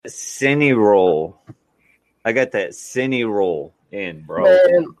Cine roll. I got that cine roll in, bro.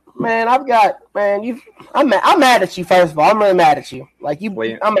 Man, I'm mad at you. First of all, I'm really mad at you. I'm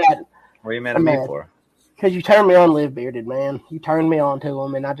mad. What are you mad at me for? Because you turned me on, Live Bearded, man. You turned me on to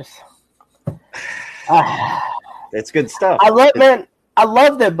him, and I just. It's good stuff. I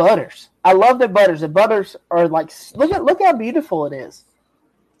love their butters. The butters are like, look how beautiful it is.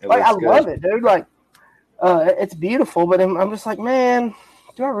 Love it, dude. It's beautiful, but I'm just like, man,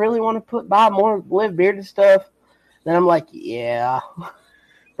 do I really want to buy more Live Bearded stuff? Then I'm like, yeah.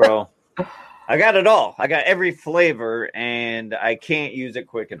 Bro, I got it all. I got every flavor, and I can't use it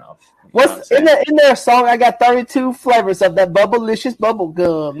quick enough. What's in their song? I got 32 flavors of that bubblicious bubble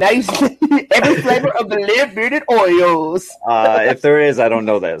gum. Now you see every flavor of the Live Bearded Oreos. If there is, I don't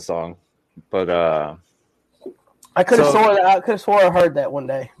know that song, but I could have swore I heard that one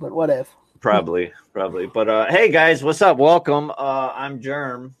day, but whatever. Probably. But hey guys, what's up? Welcome. I'm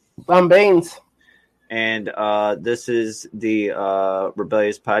Germ. I'm Beans. And this is the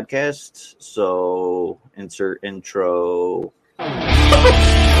Rebellious Podcast. So insert intro.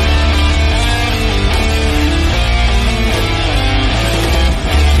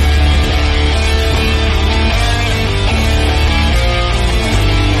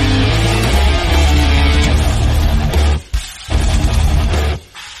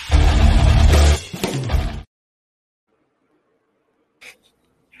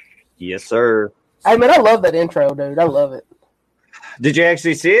 Yes, sir. Hey, man, I love that intro, dude. I love it. Did you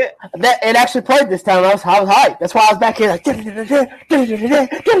actually see it? It actually played this time. I was hyped. That's why I was back here like.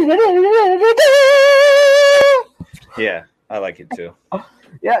 Yeah, I like it too.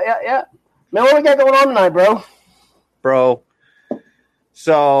 Yeah. Man, what we got going on tonight, bro? Bro,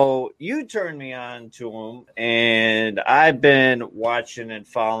 so you turned me on to him, and I've been watching and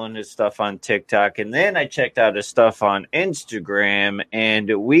following his stuff on TikTok, and then I checked out his stuff on Instagram, and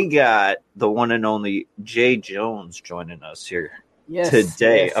we got the one and only Jay Jones joining us here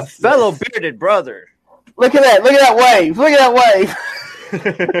today, a fellow bearded brother. Look at that wave. What's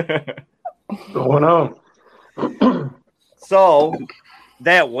going on? So,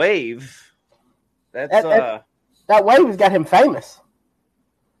 that wave, that wave has got him famous.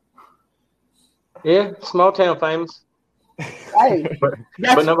 Yeah, small town famous. Hey, but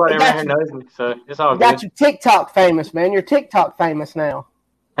nobody around here knows me, so it's all good. Got you TikTok famous, man. You're TikTok famous now.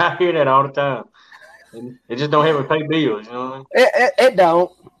 I hear that all the time. It just don't have to pay bills, you know what I mean? It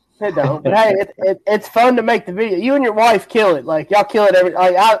don't. But hey, it's fun to make the video. You and your wife kill it. Like y'all kill it every.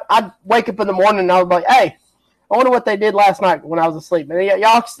 Like I wake up in the morning and I was like, hey, I wonder what they did last night when I was asleep. And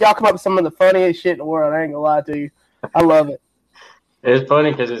y'all come up with some of the funniest shit in the world. I ain't gonna lie to you. I love it. It's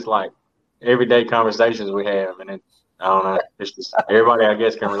funny because it's like everyday conversations we have, and I don't know. It's just everybody, I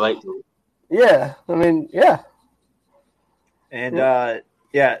guess, can relate to it. Yeah, I mean, yeah. And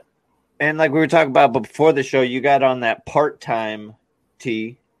and like we were talking about before the show, you got on that part-time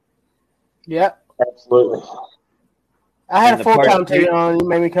tee. Yeah, absolutely. I had a full-time tee on. You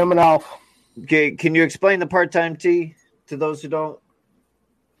made me coming off. Okay, can you explain the part-time tee to those who don't?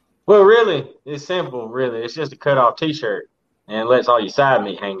 Well, really, it's simple. Really, it's just a cut-off T-shirt, and it lets all your side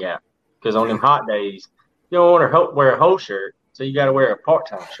meat hang out. Because on them hot days, you don't want to wear a whole shirt, so you got to wear a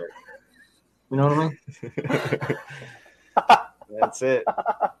part-time shirt. You know what I mean? That's it.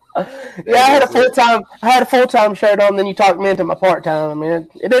 Yeah, I had a full-time shirt on. Then you talked me into my part-time. I mean,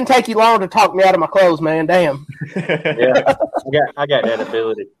 it didn't take you long to talk me out of my clothes, man. Damn. Yeah, I got that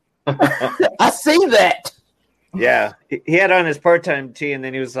ability. I see that. Yeah, he had on his part-time tee, and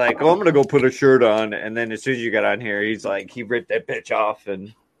then he was like, "Oh, I'm gonna go put a shirt on." And then as soon as you got on here, he's like, he ripped that bitch off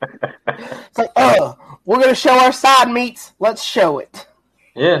and. It's like, we're gonna show our side meats. Let's show it.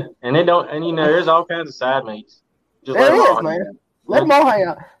 Yeah, and there's all kinds of side meats. Just there is, man. Let them all hang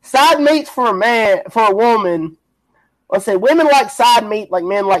out. Side meats for a woman. Let's say women like side meat, like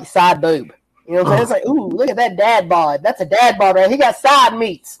men like side boob. You know what I'm saying? It's like, ooh, look at that dad bod. That's a dad bod, right? He got side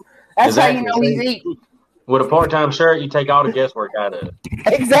meats. That's how you know he's eating. With a part-time shirt, you take all the guesswork out of it.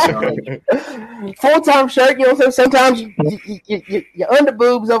 Exactly. Full-time shirt, you know what I'm saying? Sometimes your under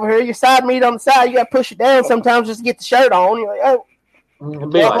boobs over here, your side meat on the side, you got to push it down sometimes just to get the shirt on. You're like, oh,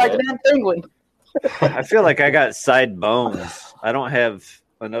 like that penguin. I feel like I got side bones. I don't have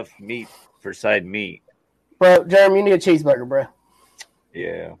enough meat for side meat. Bro, Jeremy, you need a cheeseburger, bro.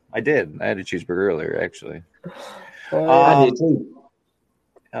 Yeah, I did. I had a cheeseburger earlier, actually. I did too.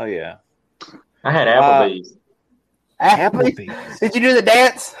 Oh, yeah. I had Applebee's. Applebee's? Did you do the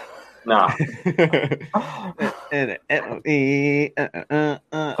dance? No.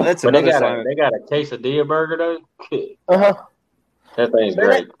 That's but another song. They got a quesadilla burger, though. Uh-huh. That thing's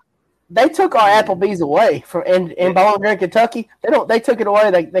great. They took our Applebee's away from in Bowling Green, Kentucky. They took it away.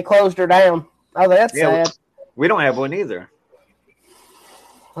 They closed her down. I was like, that's sad. We don't have one either.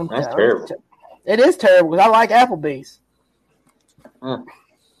 That's terrible. It is terrible because I like Applebee's.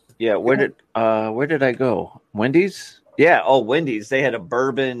 Yeah, where did I go? Wendy's? Yeah, Wendy's. They had a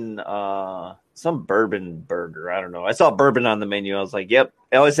bourbon, some bourbon burger. I don't know. I saw bourbon on the menu. I was like, yep.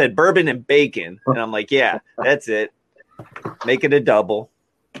 It always said bourbon and bacon. And I'm like, yeah, that's it. Make it a double.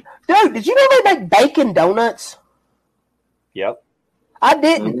 Dude, did you know they make bacon donuts? Yep. I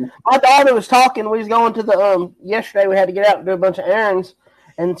didn't. Mm-hmm. My daughter was talking. We was going to the yesterday. We had to get out and do a bunch of errands,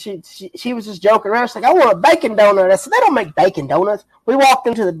 and she was just joking around. She's like, "I want a bacon donut." I said, "They don't make bacon donuts." We walked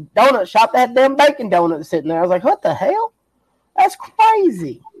into the donut shop. They had damn bacon donuts sitting there. I was like, "What the hell? That's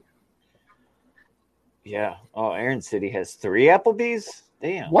crazy." Yeah. Oh, Aaron City has 3 Applebee's.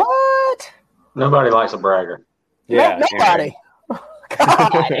 Damn. What? Nobody likes a bragger. Yeah, nobody.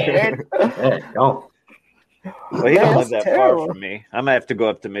 God, Aaron. Yeah, don't. Well, he don't live that far from me. I'm gonna have to go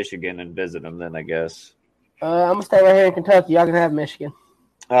up to Michigan and visit him then, I guess. I'm gonna stay right here in Kentucky. Y'all can have Michigan.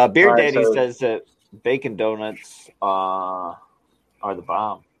 Beer Daddy says that bacon donuts are the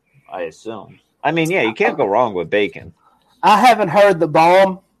bomb. I assume. I mean, yeah, you can't go wrong with bacon. I haven't heard the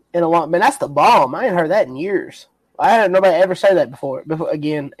bomb in a long. Man, that's the bomb. I ain't heard that in years. I haven't nobody ever say that before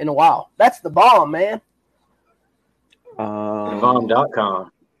again in a while. That's the bomb, man.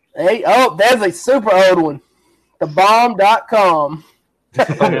 Thebomb.com. Hey, there's a super old one. Thebomb.com. That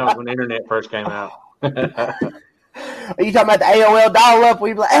was when the internet first came out. Are you talking about the AOL dial-up?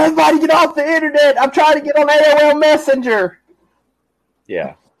 We'd be like, everybody get off the internet. I'm trying to get on AOL Messenger.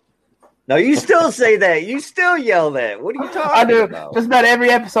 Yeah. No, you still say that. You still yell that. What are you talking about? I do. Just about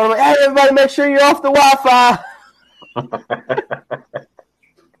every episode. I'm like, hey, everybody make sure you're off the Wi-Fi.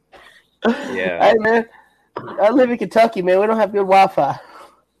 Yeah. Hey, man. I live in Kentucky, man. We don't have good Wi-Fi.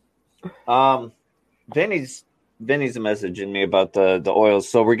 Vinny's messaging me about the oils.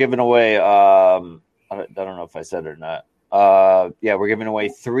 So we're giving away. I don't know if I said it or not. Yeah, we're giving away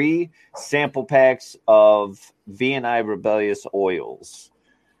 3 sample packs of V&I Rebellious oils.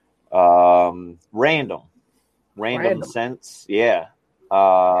 Random scents. Yeah.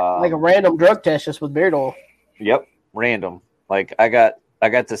 Like a random drug test just with beard oil. Yep, random. Like I got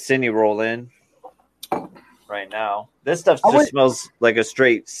the Cine roll in right now. This stuff just smells like a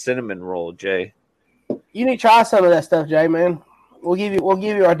straight cinnamon roll, Jay. You need to try some of that stuff, Jay, man. We'll give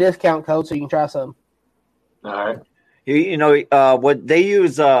you our discount code so you can try some. All right. You know what they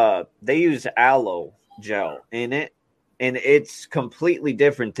use aloe gel in it, and it's completely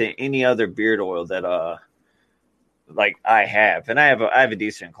different to any other beard oil that like I have. And I have a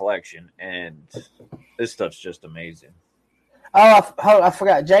decent collection, and this stuff's just amazing. Oh, I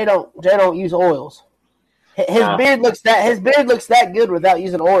forgot. Jay don't use oils. His beard looks that good without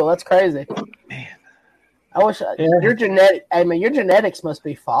using oil. That's crazy. Man. I wish your genetics must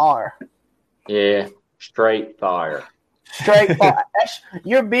be fire. Yeah, straight fire. Straight fire.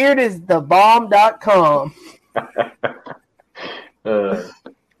 Your beard is thebomb.com.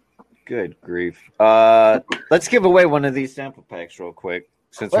 Good grief. Let's give away one of these sample packs real quick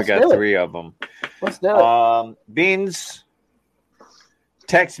since we got 3 of them. Let's do it. Beans,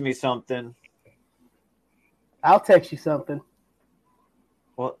 text me something. I'll text you something.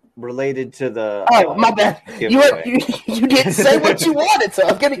 Well, related to the. Oh, my bad. You didn't say what you wanted, so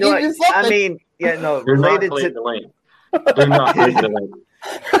I'm going to give you something. I mean, yeah, no. Do related not to the link. Do not click the link.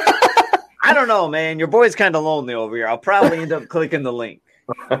 I don't know, man. Your boy's kind of lonely over here. I'll probably end up clicking the link.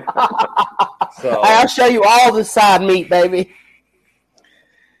 So I'll show you all the side meat, baby.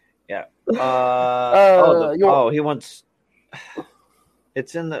 Yeah. He wants.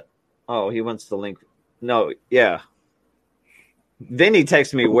 It's in the. Oh, he wants the link. No, yeah. Vinny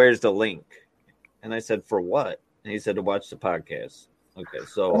texted me, "Where's the link?" And I said, "For what?" And he said, "To watch the podcast." Okay,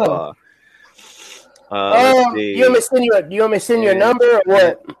 so let's see. You want me to send you a number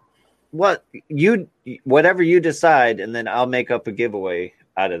or what? Whatever you decide, and then I'll make up a giveaway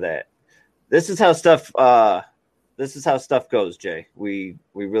out of that. This is how stuff goes, Jay. We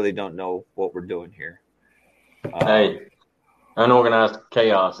really don't know what we're doing here. Hey, unorganized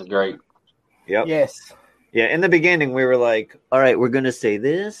chaos is great. Yep. Yes. Yeah, in the beginning, we were like, all right, we're going to say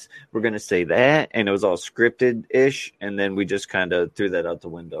this, we're going to say that, and it was all scripted-ish, and then we just kind of threw that out the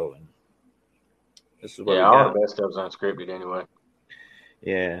window. And this is what we all got. the best stuff's unscripted anyway.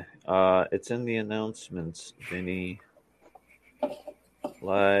 Yeah, it's in the announcements, Vinny.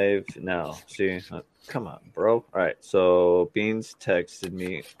 Live now. See, come on, bro. All right, so Beans texted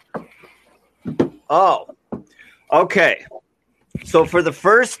me. Oh, okay. So for the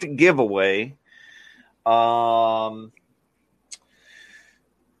first giveaway,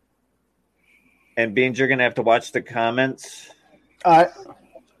 And Beans, you're gonna have to watch the comments. All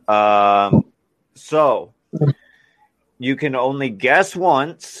right. So you can only guess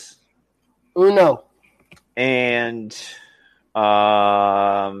once. Uno. And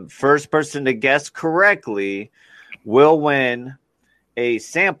first person to guess correctly will win a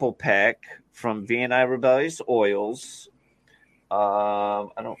sample pack from V&I Rebellious Oils. I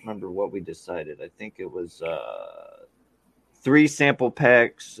don't remember what we decided. I think it was 3 sample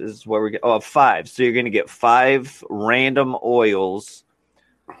packs is what we're getting. Oh, 5. So you're going to get 5 random oils,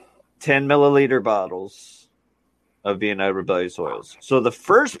 10 milliliter bottles of V&I Rebellious Oils. So the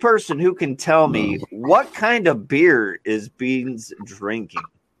first person who can tell me what kind of beer is Beans drinking,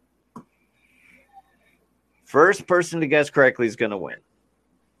 first person to guess correctly is going to win.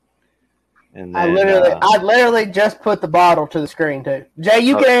 And then, I literally just put the bottle to the screen too. Jay,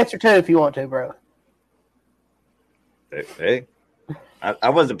 you can answer too if you want to, bro. Hey, I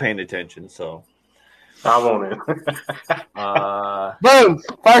wasn't paying attention, so I won't. Boom.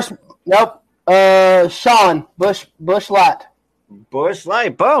 First, nope. Sean Bush Light. Bush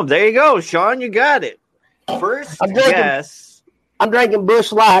Light. Boom. There you go, Sean. You got it. First guess. I'm drinking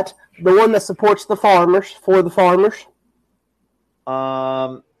Bush Light, the one that supports the farmers for the farmers.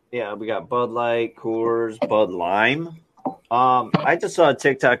 Yeah, we got Bud Light, Coors, Bud Lime. I just saw a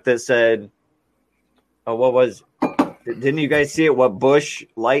TikTok that said, "Oh, what was? Didn't you guys see it? What Bush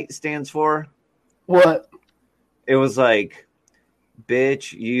Light stands for? What? It was like,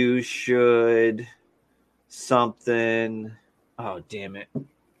 bitch, you should something. Oh, damn it!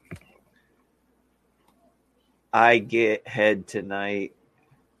 I get head tonight.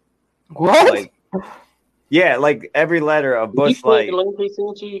 What? Like, yeah, like every letter of Bush Light. You clicked the link he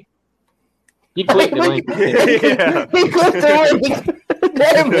sent you? You clicked the link. Yeah. He clicked the link.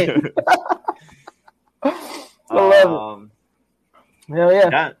 Damn it. I love it. Hell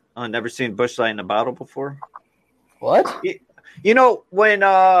yeah. I've never seen Bush Light in a bottle before. What? You know, when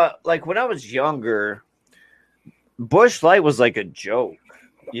I was younger, Bush Light was like a joke.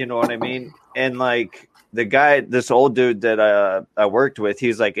 You know what I mean? And like the guy, this old dude that I worked with,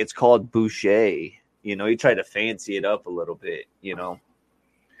 he's like, it's called Boucher. You know, he tried to fancy it up a little bit, you know.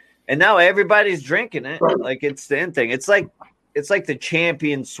 And now everybody's drinking it. Like it's the end thing. It's like the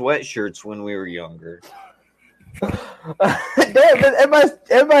champion sweatshirts when we were younger.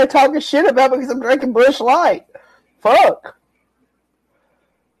 Everybody talking shit about me because I'm drinking Bush Light. Fuck.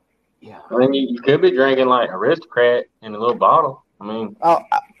 Yeah. I mean, you could be drinking like Aristocrat in a little bottle. I mean,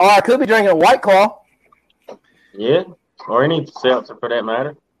 I could be drinking a White Claw. Yeah, or any seltzer for that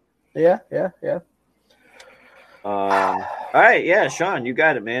matter. Yeah. All right, yeah, Sean, you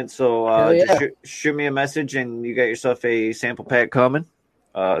got it, man. So just shoot me a message, and you got yourself a sample pack coming.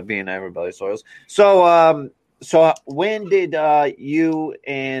 Being Rebellious Oils. So when did you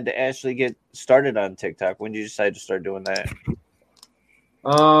and Ashley get started on TikTok? When did you decide to start doing that?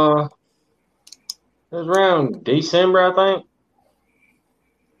 It was around December, I think.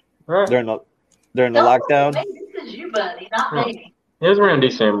 Right. During the lockdown. This is you, buddy, not me. It was around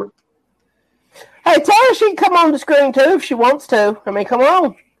December. Hey, tell her she can come on the screen too if she wants to. I mean, come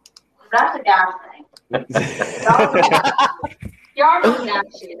on. That's a guy thing. Y'all doing that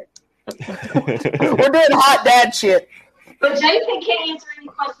shit. We're doing hot dad shit. But Jason can't answer any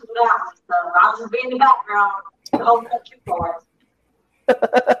questions without me, so I'll just be in the background holding up your cards.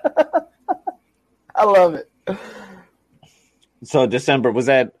 I love it. So December, was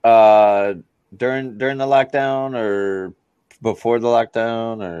that during the lockdown or before the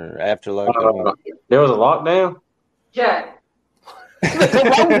lockdown or after lockdown? There was a lockdown? Jay.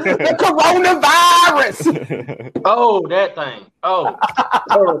 The coronavirus. Oh, that thing. Oh,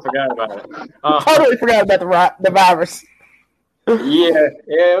 totally forgot about it. Totally forgot about the virus. Yeah,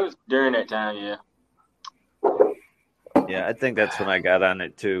 it was during that time, yeah. Yeah, I think that's when I got on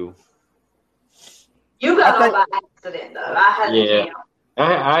it too. You got on by accident, though. I had an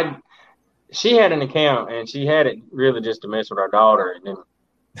account. She had an account, and she had it really just to mess with our daughter, and then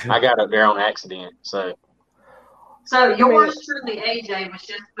I got up there on accident. So yours truly, AJ, was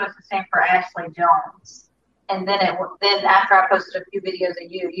just supposed to stand for Ashley Jones, and then after I posted a few videos of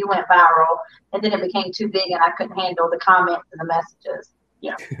you went viral, and then it became too big, and I couldn't handle the comments and the messages.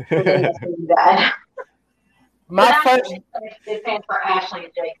 Yeah, and then that's when you died. It stands for Ashley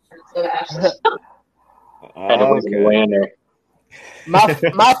and Jason instead of Ashley. Okay.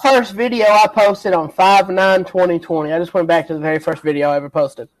 My first video I posted on 5/9/2020. I just went back to the very first video I ever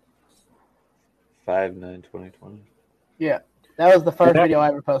posted. 5/9/2020. Yeah, that was the first video I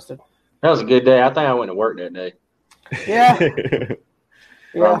ever posted. That was a good day. I think I went to work that day. Yeah.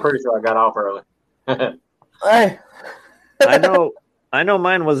 I'm pretty sure I got off early. Hey. I know I know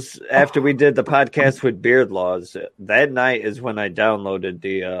mine was after we did the podcast with Beard Laws. That night is when I downloaded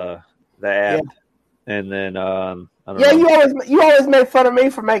the app, and then I don't know. you always made fun of me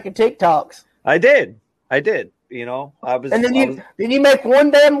for making TikToks. I did. You know, and then you make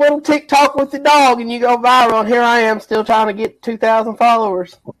one damn little TikTok with the dog, and you go viral. And here I am, still trying to get 2,000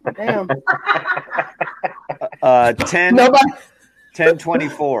 followers. Damn.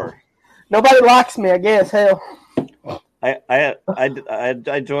 1024. Nobody likes me, I guess. Hell. I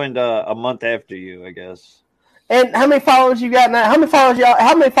joined a month after you, I guess. And how many followers you got now? How many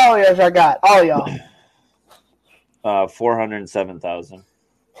followers I got? All y'all. 407,000.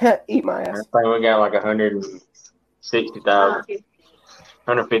 Eat my ass. I think we got like 160,000,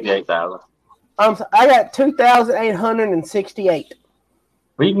 158,000. I got 2,868.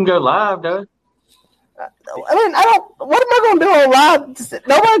 Well, you can go live, though. I mean, what am I going to do on live?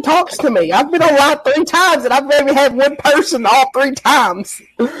 Nobody talks to me. I've been on live 3 times, and I've maybe had one person all 3 times.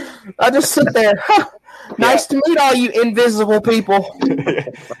 I just sit there. Nice to meet all you invisible people.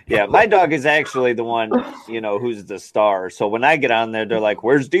 Yeah, my dog is actually the one, who's the star. So when I get on there, they're like,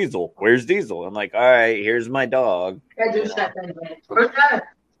 "Where's Diesel? Where's Diesel?" I'm like, "All right, here's my dog."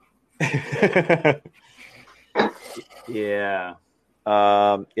 Yeah.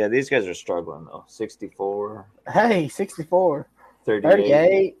 Yeah, these guys are struggling though. 64. Hey, 64.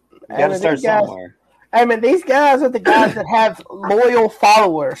 38. You gotta start somewhere. I mean, these guys are the guys that have loyal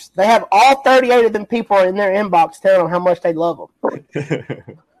followers. They have all 38 of them people in their inbox telling them how much they love them.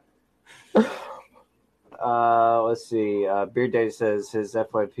 Let's see. Beard Daddy says his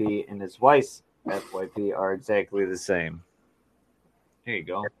FYP and his wife's FYP are exactly the same. There you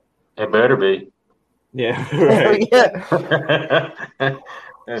go. It better be. Yeah, right. Yeah.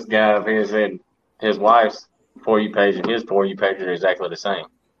 This guy up here said his wife's For You page and his For You page are exactly the same.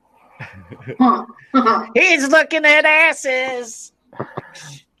 He's looking at asses.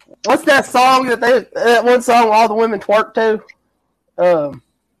 What's that song that one song all the women twerk to?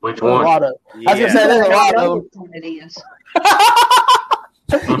 Which one? A lot of. I was gonna say there's a lot of them. It is.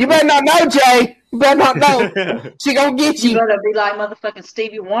 You better not know, Jay. You better not know. She gonna get you. You better be like motherfucking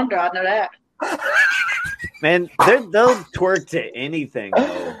Stevie Wonder. I know that. Man, they'll twerk to anything.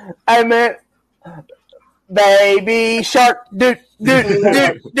 Though. Hey man, baby shark, dude.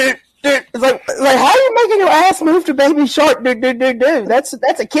 It's like how are you making your ass move to Baby Shark? Do. That's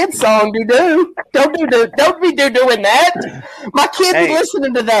a kid's song. Do. Don't be doing that. My kids be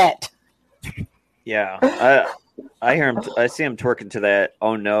listening to that. Yeah, I hear him. I see him twerking to that.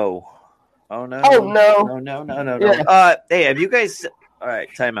 Oh no. Yeah. Hey, have you guys? All right,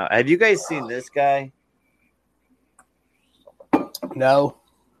 time out. Have you guys seen this guy? No,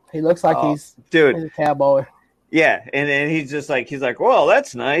 he looks like he's a cowboy. Yeah, and he's just like well,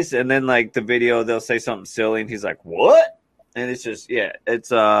 that's nice. And then like the video, they'll say something silly, and he's like, what? And it's just it's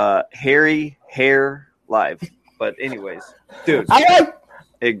hairy hair live. But anyways, dude, I like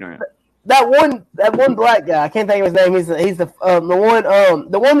ignorant. That one black guy. I can't think of his name. He's the one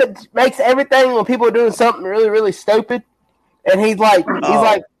that makes everything when people are doing something really really stupid, and he's like.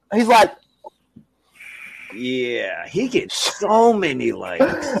 Yeah, he gets so many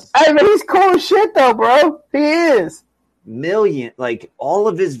likes. Hey, man, he's cool as shit, though, bro. He is. Million, like, all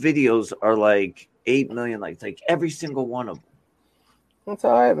of his videos are, like, 8 million likes. Like, every single one of them. That's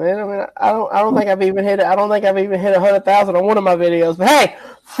all right, man. I mean, I don't think I've even hit 100,000 on one of my videos. But, hey,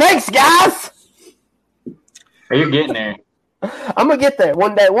 thanks, guys! You're getting there. I'm going to get there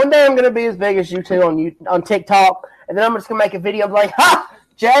one day. One day I'm going to be as big as you two on TikTok. And then I'm just going to make a video like, ha,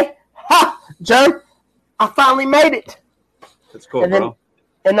 Jay, ha, Joe. I finally made it. That's cool, bro.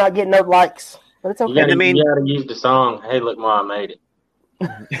 And not getting no likes. But it's okay. You gotta use the song, "Hey, look, Ma, I made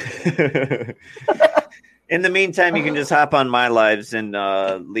it." In the meantime, you can just hop on my lives and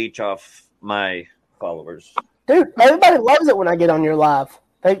leech off my followers. Dude, everybody loves it when I get on your live.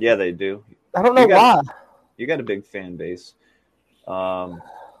 They do. I don't know why. You got a big fan base. All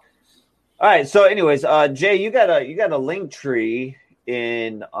right. So, anyways, Jay, you got a link tree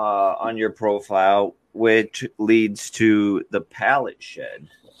in on your profile, which leads to the pallet shed.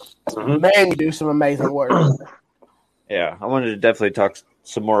 Man, you do some amazing work. Yeah, I wanted to definitely talk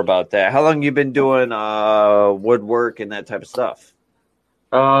some more about that. How long you been doing woodwork and that type of stuff?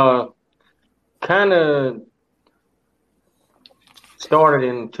 Kind of started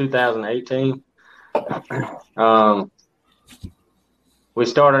in 2018. We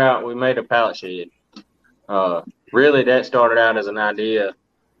started out, we made a pallet shed. Really, that started out as an idea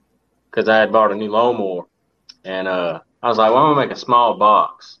because I had bought a new lawnmower. And I was like, well, I'm going to make a small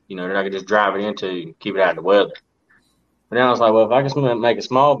box, that I could just drive it into and keep it out of the weather. But then I was like, well, if I can make a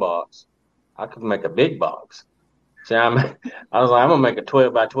small box, I could make a big box. See, I was like, I'm gonna make a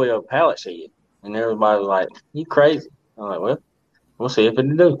 12 by 12 pallet shed, and everybody was like, "You crazy?" I'm like, "Well, we'll see if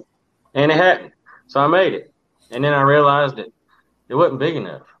it'll do." And it happened. So I made it, and then I realized that it wasn't big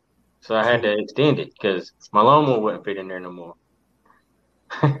enough, so I had to extend it because my lawnmower wouldn't fit in there no more.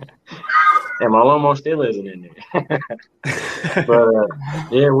 And my lawnmower still isn't in there. But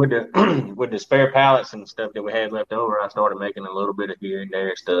yeah, with the with the spare pallets and stuff that we had left over, I started making a little bit of here and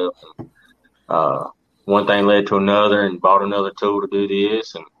there stuff. One thing led to another, and bought another tool to do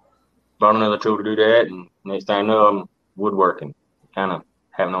this, and bought another tool to do that, and next thing I know, I'm woodworking, kind of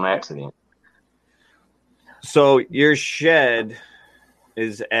having an accident. So your shed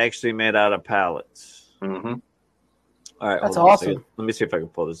is actually made out of pallets. Mm-hmm. All right, that's awesome. Let me see if I can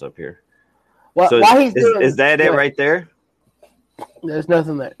pull this up here. Well, so is that it right there? There's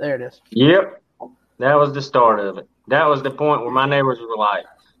nothing there. There it is. Yep. That was the start of it. That was the point where my neighbors were like,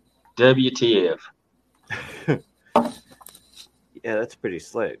 WTF. Yeah, that's pretty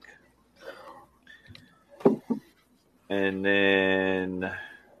slick. And then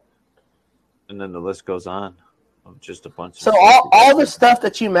the list goes on of just a bunch of so all the stuff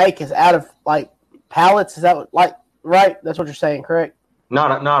that you make is out of like pallets. Is that what, like right? That's what you're saying, correct?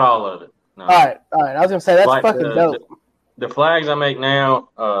 Not all of it. No. All right. I was gonna say that's like fucking dope. The flags I make now,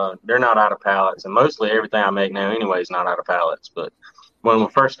 they're not out of pallets, and mostly everything I make now anyway is not out of pallets. But when we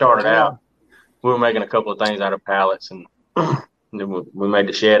first started out, we were making a couple of things out of pallets, and we made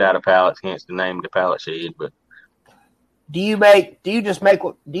the shed out of pallets, hence the name of the pallet shed. But do you make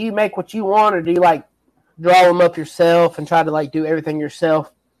what you want, or do you like draw them up yourself and try to like do everything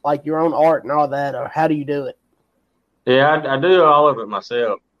yourself, like your own art and all that, or how do you do it? Yeah, I do all of it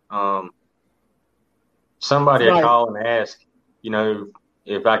myself. Somebody would call and ask,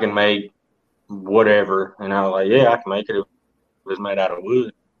 if I can make whatever, and I was like, yeah, I can make it if it's made out of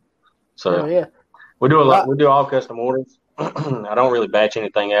wood. So yeah, we do a lot. We do all custom orders. I don't really batch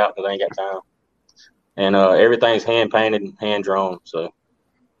anything out because I ain't got time, and everything's hand painted and hand drawn. So,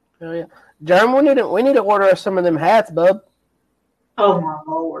 yeah, Jeremy, we need to order some of them hats, bub. Oh my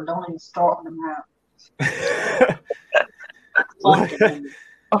Lord! Don't even start with them hats.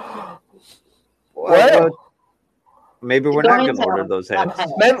 Well, maybe we're not going to order those hats.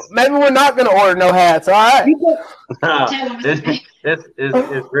 Maybe we're not going to order no hats. All right.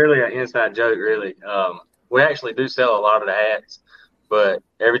 It's really an inside joke, really. We actually do sell a lot of the hats, but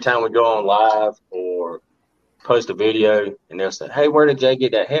every time we go on live or post a video, and they'll say, "Hey, where did Jay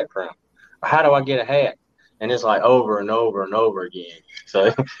get that hat from? Or how do I get a hat?" And it's like over and over and over again.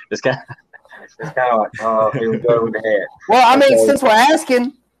 So it's kind of like, oh, here we go with the hat. Well, I mean, since we're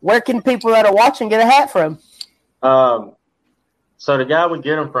asking, where can people that are watching get a hat from? So the guy we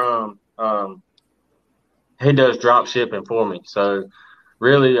get them from, he does drop shipping for me. So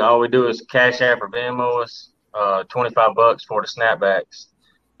really, all we do is Cash App or Venmo us, $25 for the snapbacks,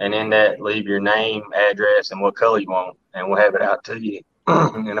 and in that leave your name, address, and what color you want, and we'll have it out to you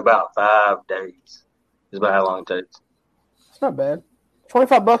in about 5 days. Is about how long it takes. It's not bad.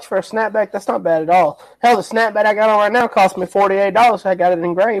 $25 for a snapback, that's not bad at all. Hell, the snapback I got on right now cost me $48. So I got it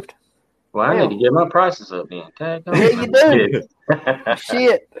engraved. Well, I need to get my prices up then. Okay? Yeah, you do.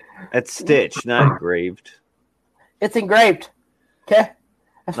 Shit. That's stitched, not engraved. It's engraved. Okay?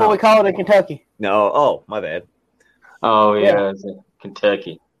 That's what we call it in Kentucky. No. Oh, my bad. Oh, yeah. It's in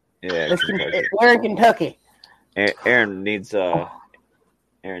Kentucky. Yeah, we're in Kentucky. Aaron needs a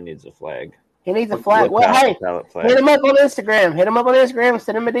flag. He needs a flag. Well, hey, hit him up on Instagram. Hit him up on Instagram.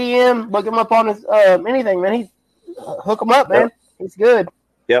 Send him a DM. Look him up on his anything, man. Hook him up, man. Yep. He's good.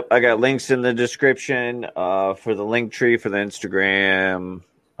 Yep, I got links in the description for the link tree for the Instagram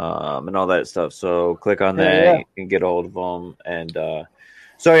and all that stuff. So click on that and get a hold of them. And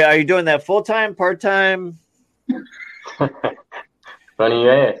so, are you doing that full time, part time? Funny you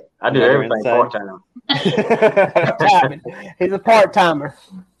ask. I do everything part time. He's a part timer.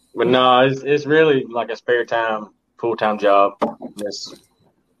 But no, it's really like a spare time, full time job. That's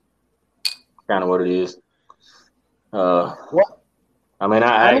kind of what it is. What? I mean,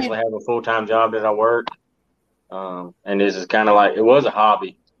 I actually have a full time job that I work, and this is kind of like it was a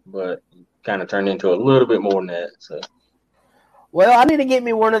hobby, but kind of turned into a little bit more than that. So, well, I need to get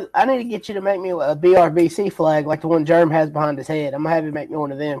you to make me a BRBC flag like the one Jerm has behind his head. I'm gonna have you make me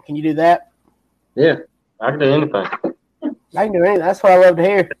one of them. Can you do that? Yeah, I can do anything. I can do anything. That's what I love to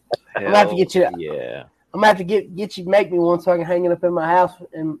hear. I'm gonna have to get you. Yeah. I'm gonna have to get you make me one so I can hang it up in my house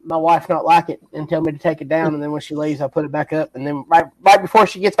and my wife not like it and tell me to take it down, and then when she leaves I'll put it back up, and then right before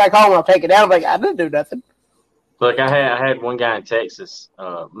she gets back home I'll take it down. I'm like, I didn't do nothing. Look, I had one guy in Texas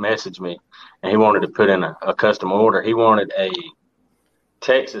message me, and he wanted to put in a custom order. He wanted a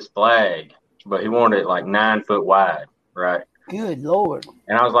Texas flag but he wanted it like 9 foot wide, right? Good Lord.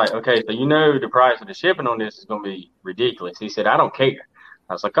 And I was like, okay, so you know the price of the shipping on this is going to be ridiculous. He said, I don't care.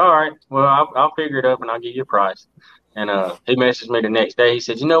 I was like, all right, well, I'll figure it up and I'll give you a price. And he messaged me the next day. He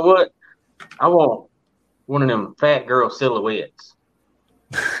said, you know what? I want one of them fat girl silhouettes.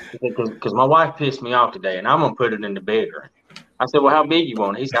 Because my wife pissed me off today, and I'm going to put it in the bedroom. I said, well, how big you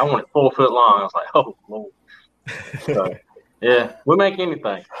want it? He said, I want it 4 foot long. I was like, oh, Lord. So, yeah, we'll make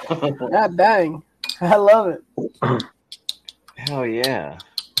anything. God dang. I love it. Hell yeah.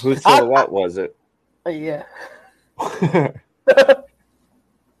 Whose silhouette was it? Yeah.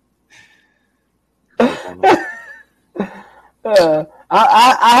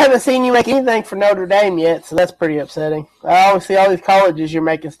 I haven't seen you make anything for Notre Dame yet, so that's pretty upsetting. I always see all these colleges you're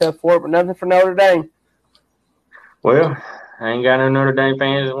making stuff for, but nothing for Notre Dame. Well, I ain't got no Notre Dame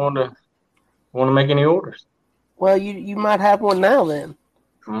fans that want to make any orders. Well, you might have one now then.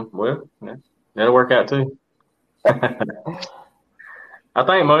 Well, yeah, that'll work out too. I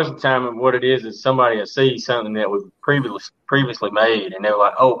think most of the time what it is somebody will see something that was previously made, and they're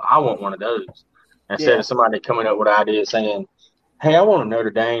like, oh, I want one of those. Instead of somebody coming up with ideas saying, hey, I want a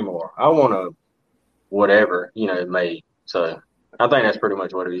Notre Dame or I want a whatever, made. So I think that's pretty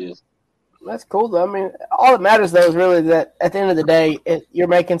much what it is. That's cool, though. I mean, all that matters, though, is really that at the end of the day, you're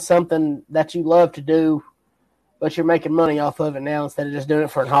making something that you love to do, but you're making money off of it now instead of just doing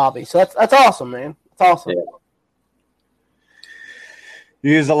it for a hobby. So that's awesome, man. That's awesome. Yeah.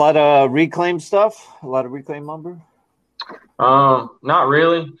 You use a lot of reclaimed stuff? A lot of reclaimed lumber? Not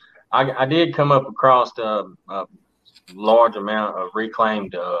really. I did come up across a large amount of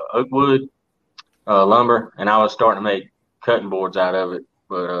reclaimed oak wood lumber, and I was starting to make cutting boards out of it,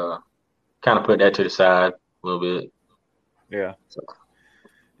 but kind of put that to the side a little bit. Yeah. So.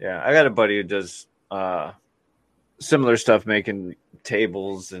 Yeah, I got a buddy who does similar stuff, making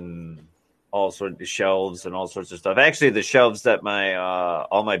tables and all sorts of shelves and all sorts of stuff. Actually, the shelves that my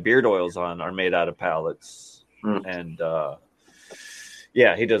all my beard oils on are made out of pallets. And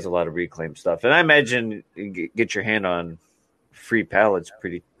yeah, he does a lot of reclaimed stuff. And I imagine you get your hand on free pallets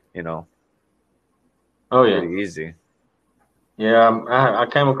pretty, oh yeah, pretty easy. Yeah, I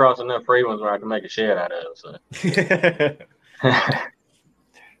came across enough free ones where I can make a shed out of. So.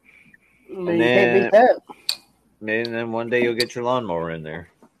 And then, can't beat that. Maybe then one day you'll get your lawnmower in there.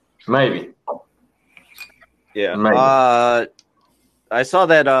 Maybe. Yeah. Maybe. I saw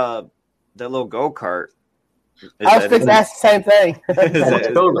that little go-kart. I was thinking that's the same thing. It's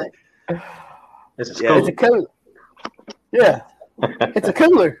a cooler. It's a cooler. Yeah. It's a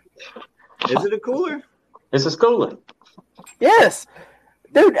cooler. Is it a cooler? It's a schooler. Yes.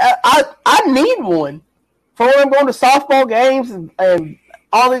 Dude, I need one for when I'm going to softball games and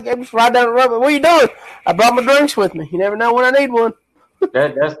all these games right down the road. What are you doing? I brought my drinks with me. You never know when I need one.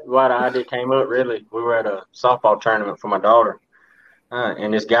 That's why the idea came up, really. We were at a softball tournament for my daughter,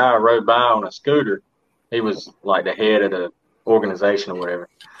 and this guy rode by on a scooter. He was like the head of the organization or whatever.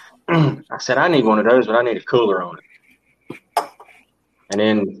 I said, I need one of those, but I need a cooler on it. And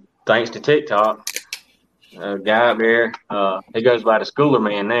then, thanks to TikTok, a guy up there, he goes by the Schooler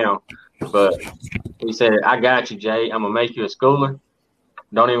Man now, but he said, I got you, Jay. I'm going to make you a schooler.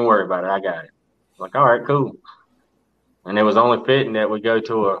 Don't even worry about it. I got it. I'm like, all right, cool. And it was only fitting that we go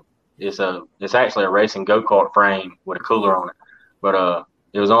to it's actually a racing go-kart frame with a cooler on it. But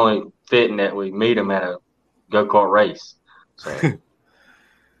it was only fitting that we meet him at a go-kart race. So,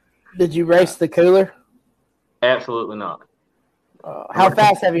 did you race the cooler? Absolutely not. How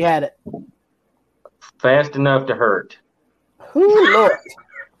fast have you had it? Fast enough to hurt. Ooh, Lord.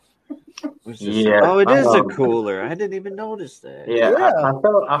 Yeah. Oh, it is a cooler. I didn't even notice that. Yeah.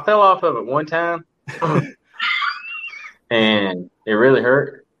 I fell off of it one time, and it really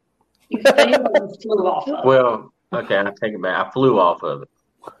hurt. You flew off of it. Well, okay, I take it back. I flew off of it.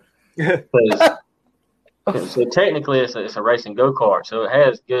 So technically, it's a racing go-kart, so it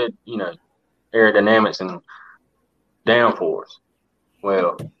has good, aerodynamics and downforce.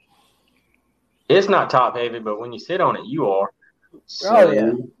 Well, it's not top heavy, but when you sit on it, you are. So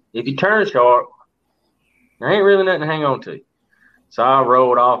yeah. If you turn sharp, there ain't really nothing to hang on to. So I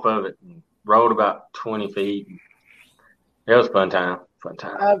rolled off of it and rolled about 20 feet. It was a fun time.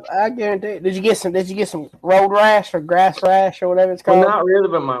 I guarantee it. Did you get some road rash or grass rash or whatever it's called? Well, not really,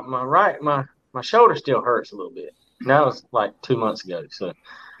 but my shoulder still hurts a little bit. And that was like 2 months ago. So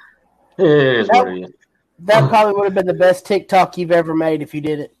it is what it is. That probably would have been the best TikTok you've ever made if you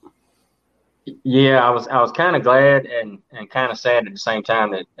did it. Yeah, I was kind of glad and kind of sad at the same time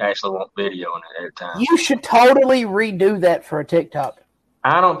that I actually want video on it at the time. You should totally redo that for a TikTok.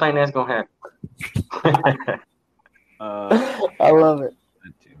 I don't think that's gonna happen. I love it.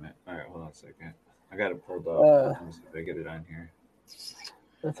 All right, hold 1 second. I got it pulled up. Let me see if I get it on here.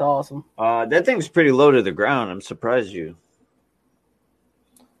 That's awesome. That thing's pretty low to the ground. I'm surprised you.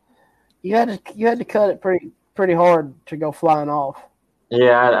 You had to cut it pretty hard to go flying off.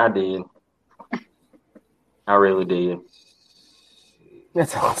 Yeah, I did. I really did.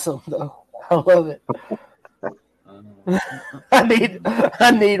 That's awesome, though. I love it. I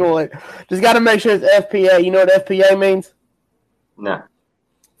need one. Just got to make sure it's FPA. You know what FPA means? No.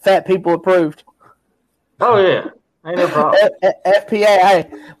 Fat people approved. Oh yeah, ain't no problem. FPA. Hey,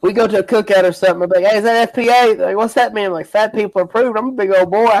 we go to a cookout or something. I'm like, hey, is that FPA? Like, what's that mean? I'm like, fat people approved. I'm a big old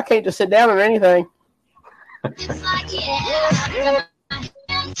boy. I can't just sit down or anything.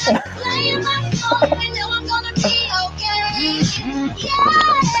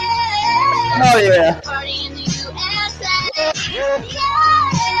 Oh yeah.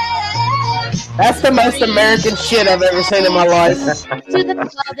 That's the most American shit I've ever seen in my life.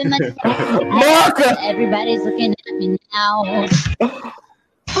 Martha! Everybody's looking at me now.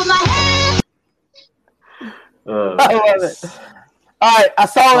 I love it. All right, I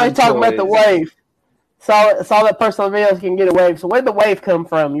saw they talking about the wave. Saw that person on the video can get a wave. So where did the wave come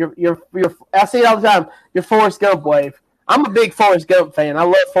from? I see it all the time. Your Forrest Gump wave. I'm a big Forrest Gump fan. I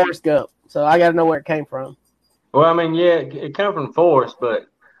love Forrest Gump, so I got to know where it came from. Well, I mean, yeah, it came from Forrest, but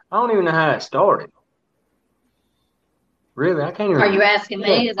I don't even know how it started. Really, I can't even. Are you asking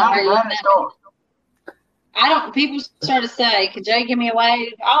me? Is that how you started? I don't. People start to say, "Could Jay give me a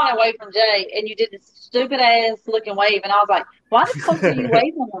wave?" I want a wave from Jay, and you did this stupid ass looking wave, and I was like, "Why the fuck are you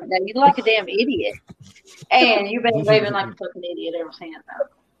waving like that? You look like a damn idiot." And you've been waving like a fucking idiot ever since.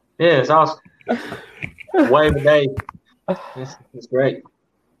 Yeah, it's awesome. Wave a day. It's great.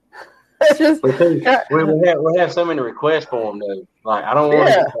 It's just, we have so many requests for them though. Like I don't want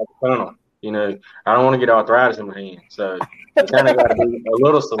to get off the tunnel. You know, I don't want to get arthritis in my hand. So you kind of got to be a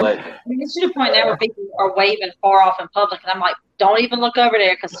little selective. I mean, it's to the point now where people are waving far off in public, and I'm like, don't even look over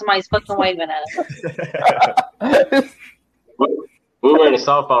there because somebody's fucking waving at us. We were in a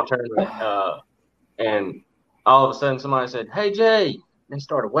softball tournament, and all of a sudden somebody said, "Hey Jay," and they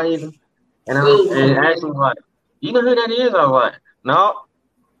started waving, and actually was like, "You know who that is?" I was like, "No."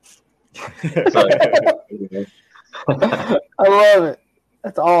 I love it.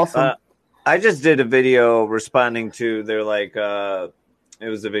 That's awesome. I just did a video responding to their like it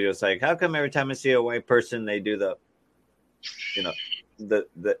was a video. It's like, how come every time I see a white person they do the the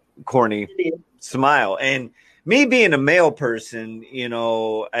corny smile? And me being a male person, you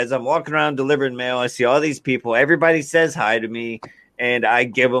know, as I'm walking around delivering mail, I see all these people, everybody says hi to me, and I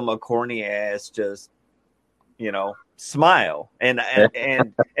give them a corny ass just, you know, smile. And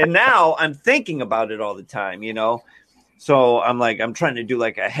now I'm thinking about it all the time, you know. So I'm trying to do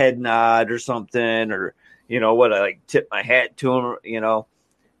like a head nod or something, or, you know, I like tip my hat to them, you know.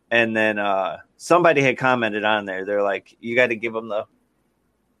 And then somebody had commented on there. They're like, you got to give them the,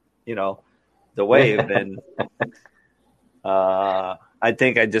 you know, the wave. And I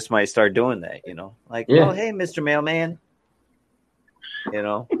think I just might start doing that, you know, like, oh, hey, Mr. Mailman, you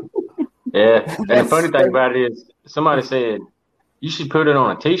know. Yeah. And the funny thing about it is somebody said, you should put it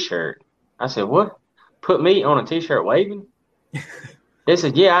on a T-shirt. I said, what? Put me on a T-shirt waving? They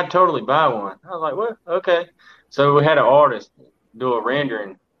said, yeah, I'd totally buy one. I was like, what? Okay. So we had an artist do a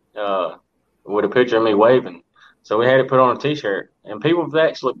rendering with a picture of me waving. So we had it put on a T-shirt, and people have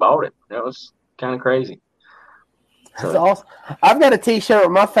actually bought it. That was kind of crazy. That's awesome. I've got a T-shirt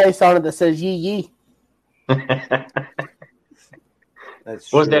with my face on it that says "Yee Yee."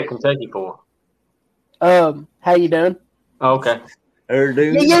 What's that Kentucky for? How you doing? Oh, okay.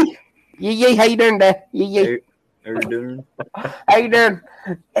 Yee Yee. Yee Yee. How you doing, Dad? Yee Yee. How you doing?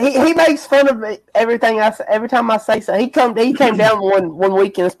 He makes fun of me every time I say so. He came down one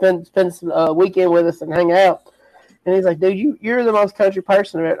weekend, spend a weekend with us and hang out. And he's like, dude, you're the most country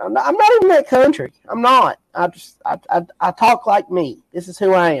person. I'm not even that country. I'm not. I talk like me. This is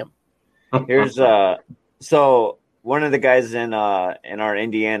who I am. Here's so one of the guys in our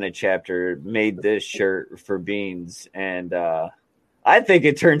Indiana chapter made this shirt for Beans, and I think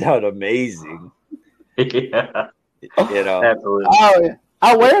it turned out amazing. Yeah. You know. Absolutely. Oh yeah.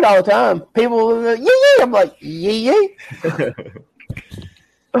 I wear it all the time. People will be like, yee yee. I'm like, yee yee.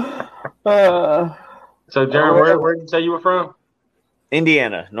 So, Jaron, where did you say you were from?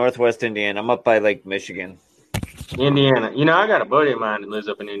 Indiana, Northwest Indiana. I'm up by Lake Michigan. Indiana. You know, I got a buddy of mine that lives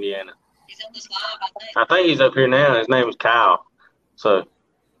up in Indiana. He's on this live, I think he's up here now. His name is Kyle. So,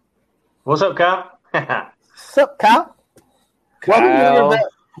 what's up, Kyle? What's up, Kyle?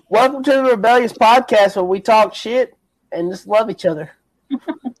 Welcome to the Rebellious Podcast, where we talk shit and just love each other.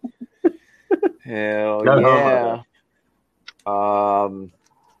 Hell yeah.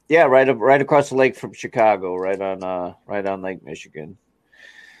 Yeah, right across the lake from Chicago, right on Lake Michigan.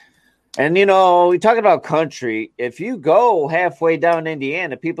 And you know, we talking about country. If you go halfway down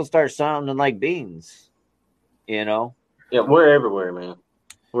Indiana, people start sounding like beans. You know. Yeah, we're everywhere, man.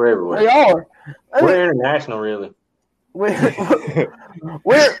 We're everywhere. We are. We're international, really. We're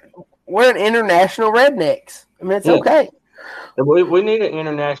an international rednecks. I mean, it's okay. We need an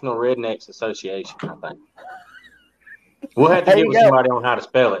international rednecks association, I think. We'll have to get with somebody on how to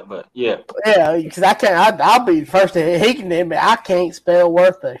spell it, but yeah. Yeah, because I can't. I'll be the first to he can admit I can't spell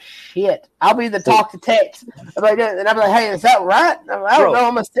worth a shit. I'll be the talk to text, and I'll be like, "Hey, is that right?" I don't know.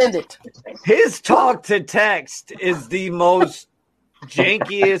 I'm gonna send it. His talk to text is the most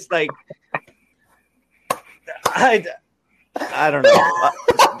jankiest. Like, I don't know.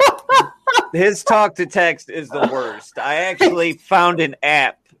 His talk to text is the worst. I actually found an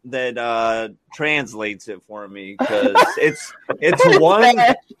app that translates it for me because it's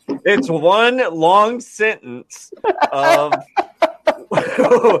one long sentence of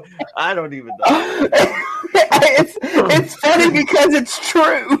I don't even know. It's funny because it's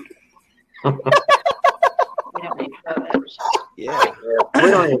true. We don't need photos. Yeah. We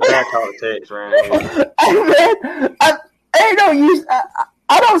don't even try talk to text around here.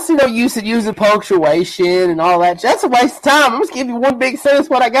 I don't see no use in using punctuation and all that. That's a waste of time. I'm just giving you one big sentence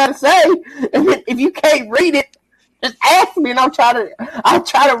what I gotta say, and then if you can't read it, just ask me, and I'll try to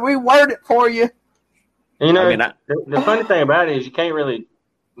reword it for you. You know, the funny thing about it is you can't really,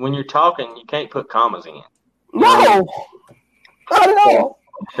 when you're talking, you can't put commas in. No, not at all.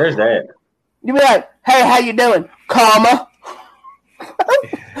 There's that. You be like, "Hey, how you doing?" Comma.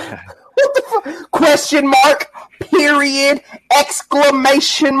 What the fuck? Question mark. Period!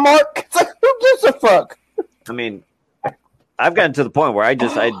 Exclamation mark! It's like, who gives a fuck? I mean, I've gotten to the point where I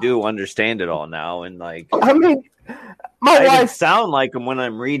do understand it all now, and like, I mean, I even sound like him when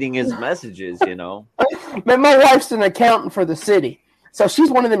I'm reading his messages, you know. Man, my wife's an accountant for the city, so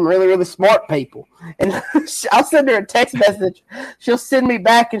she's one of them really, really smart people. And I'll send her a text message. She'll send me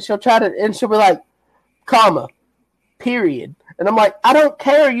back, and she'll be like, comma, period. And I'm like, I don't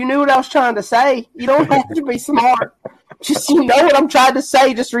care. You knew what I was trying to say. You don't have to be smart. Just, you know what I'm trying to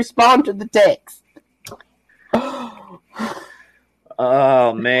say. Just respond to the text.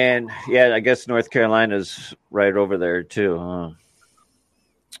 Oh, man. Yeah, I guess North Carolina's right over there, too, huh?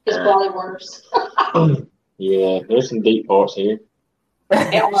 It's probably worse. Yeah, there's some deep parts here.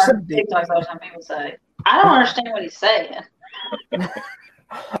 TikToks all the time people say, I don't understand what he's saying.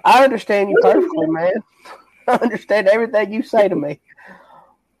 I understand you perfectly, man. I understand everything you say to me.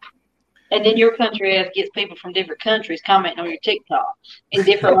 And then your country gets people from different countries commenting on your TikTok in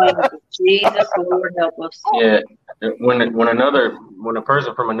different languages. Jesus, Lord, help us. Yeah, when a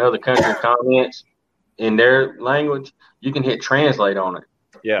person from another country comments in their language, you can hit translate on it.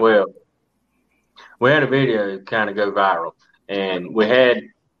 Yeah. Well, we had a video kind of go viral, and we had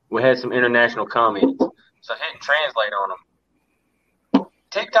some international comments. So hit translate on them.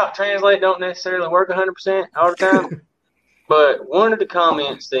 TikTok translate don't necessarily work 100% all the time, but one of the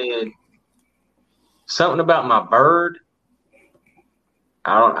comments said something about my bird.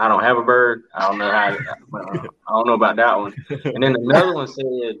 I don't have a bird. I don't know about that one. And then another one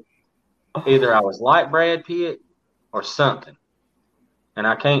said either I was like Brad Pitt or something. And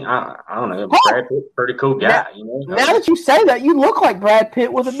I don't know. Brad Pitt's a pretty cool guy, you know. Now that you say that, you look like Brad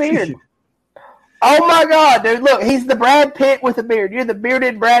Pitt with a beard. Oh my God, dude! Look, he's the Brad Pitt with a beard. You're the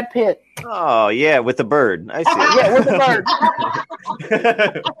bearded Brad Pitt. Oh yeah, with the bird. I see it. Yeah, with the bird.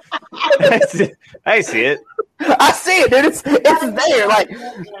 I see it. I see it, dude. It's there. Like,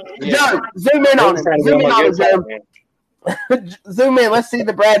 John, zoom in on it. Zoom in. Let's see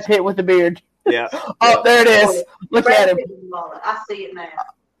the Brad Pitt with the beard. Yeah. Oh, there it is. Look at him. I see it now.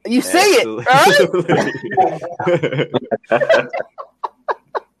 You see it, right?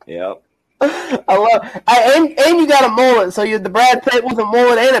 Yep. I love, and you got a mullet, so you're the Brad Pitt with a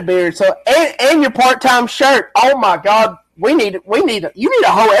mullet and a beard. So and your part-time shirt. Oh my God, you need a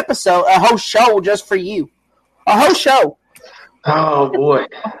whole episode, a whole show just for you, a whole show. Oh boy,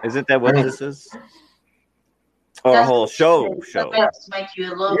 isn't that what this is? Or a whole show. To make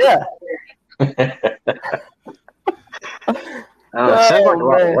you a little yeah. Sounds like a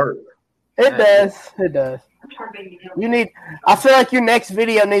lot of work. It does. I feel like your next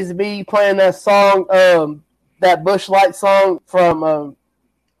video needs to be you playing that song, that Bush Light song from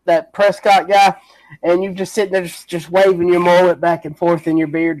that Prescott guy, and you just sitting there just waving your mullet back and forth and your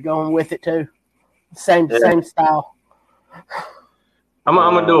beard going with it too. Same style. I'm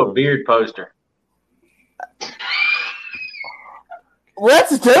gonna do a beard poster.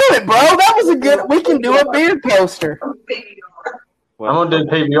 Let's do it, bro. That was a good. We can do a beard poster. I'm gonna do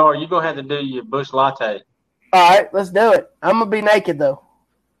PBR. You're gonna have to do your Bush Latte. All right, let's do it. I'm gonna be naked though.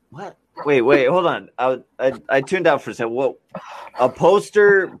 What? Wait, hold on. I tuned out for a second. What? A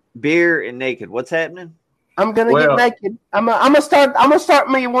poster, beer, and naked. What's happening? I'm gonna get naked. I'm gonna start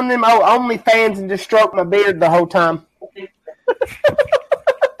me one of them OnlyFans and just stroke my beard the whole time.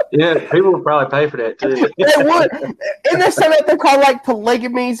 Yeah, people would probably pay for that too. They would. Isn't there something that they're called like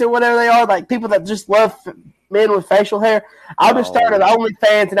polygamies or whatever they are? Like people that just love men with facial hair. I'll just start an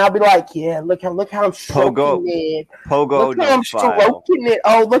OnlyFans and I'll be like, yeah, look how I'm stroking it. Look how I'm stroking it.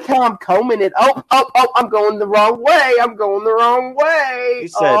 Oh, look how I'm combing it. Oh, I'm going the wrong way. You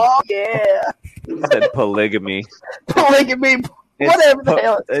said, yeah. You said polygamy. Polygamy. Whatever the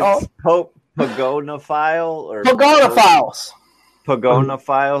hell it's called. Pagonophile or Pagonophiles.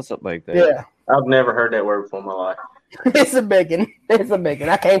 Pagonophile, something like that. Yeah. I've never heard that word before in my life. It's a biggin.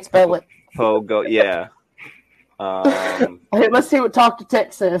 I can't spell it. Yeah. Hey, let's see what Talk to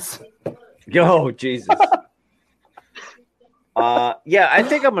Tech says. Yo, Jesus. Yeah, I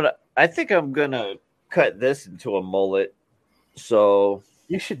think I'm gonna cut this into a mullet. So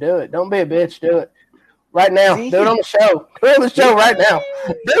you should do it. Don't be a bitch. Do it right now. See? Do it on the show. Do it on the show right now.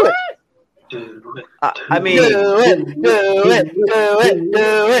 Do it. I mean, do it.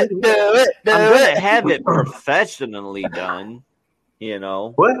 I'm gonna have it professionally done. You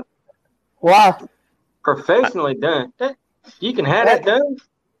know what? Why? Professionally done. You can have that done.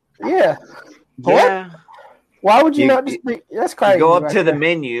 Yeah. Yeah. What? Why would you not just be? That's crazy. You go up to the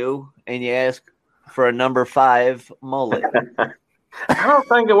menu and you ask for a number 5 mullet. I don't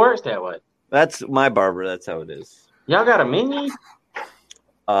think it works that way. That's my barber. That's how it is. Y'all got a menu?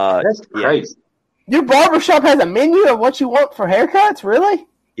 That's crazy. Your barbershop has a menu of what you want for haircuts? Really?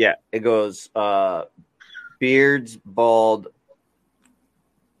 Yeah. It goes beards, bald.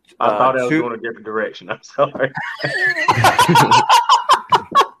 I thought I was going a different direction. I'm sorry.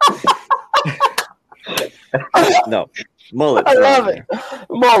 No, mullets. I love it.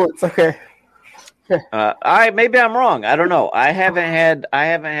 Mullets. Okay. Maybe I'm wrong. I don't know. I haven't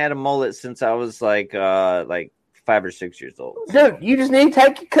had a mullet since I was like 5 or 6 years old. Dude, you just need to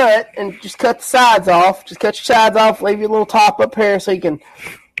take your cut and just cut the sides off. Just cut your sides off. Leave your little top up here so you can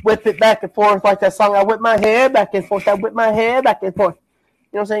whip it back and forth like that song. I whip my head back and forth. I whip my head back and forth.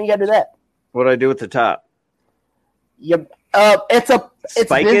 You know what I'm saying? You got to do that. What do I do with the top? It's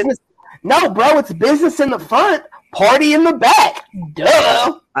Spike business. It? No, bro, it's business in the front, party in the back.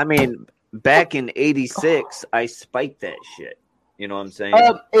 Duh. I mean, back in '86, I spiked that shit. You know what I'm saying?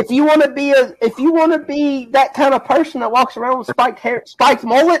 If you want to be that kind of person that walks around with spiked hair, spiked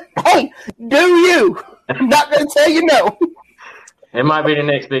mullet, hey, do you? I'm not going to tell you no. It might be the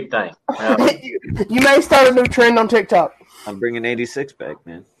next big thing. You may start a new trend on TikTok. I'm bringing '86 back,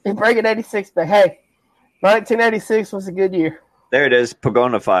 man. You're bringing '86 back. Hey, 1986 was a good year. There it is,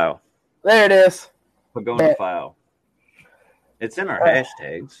 Pagonophile. There it is. Pagonophile. It's in our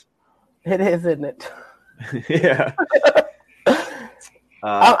hashtags. It is, isn't it? Yeah.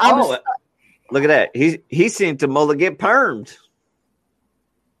 Look at that. He seemed to mullet get permed.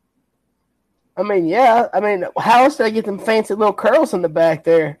 I mean, yeah. I mean, how else did I get them fancy little curls in the back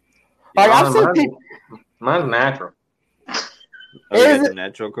there? Like I've seen people. Mine's natural. Is it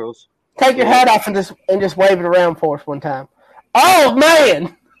natural curls? Take your hat off and just wave it around for us one time. Oh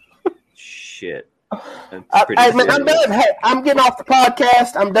man! Shit. I'm done. Hey, I'm getting off the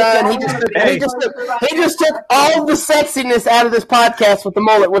podcast. I'm done. He just took all the sexiness out of this podcast with the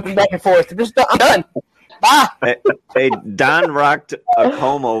mullet whipping back and forth. I'm done. Bye. Hey, Don rocked a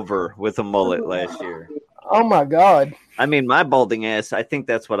comb over with a mullet last year. Oh my god! I mean, my balding ass. I think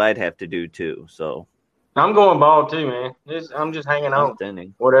that's what I'd have to do too. So I'm going bald too, man. I'm just hanging on.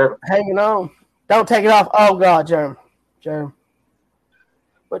 Whatever. Hanging on. Don't take it off. Oh god, Germ.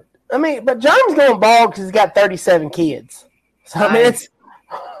 But John's going bald because he's got 37 kids. So, I mean, it's...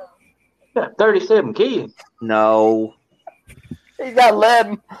 Got 37 kids? No. He's got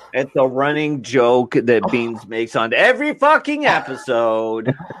 11. It's a running joke that Beans makes on every fucking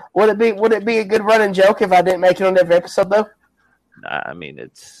episode. Would it be a good running joke if I didn't make it on every episode, though? I mean,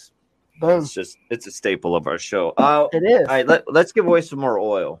 it's Boom. It's a staple of our show. It is. All right, let's give away some more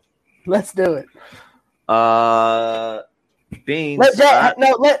oil. Let's do it. Beans.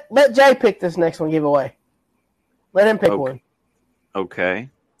 Let Jay pick this next one giveaway. Let him pick one. Okay.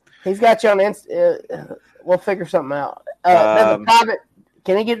 He's got you on we'll figure something out. There's a private.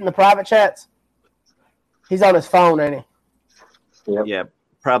 Can he get in the private chats? He's on his phone, ain't he? Yep. Yeah,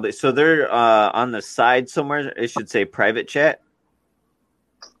 probably. So they're on the side somewhere. It should say private chat.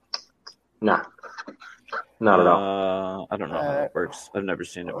 No, not at all. I don't know how it works. I've never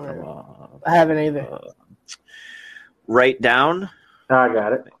seen it from. I haven't either. Write down. I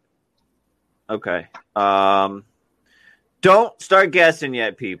got it. Okay. Don't start guessing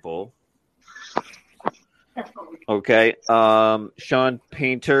yet, people. Okay. Sean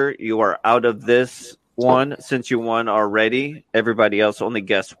Painter, you are out of this one since you won already. Everybody else only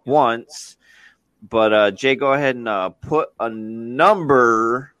guessed once. But Jay, go ahead and put a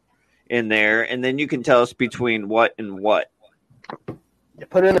number in there, and then you can tell us between what and what.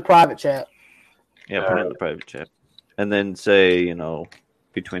 Put it in the private chat. Yeah, put it in the private chat. And then say,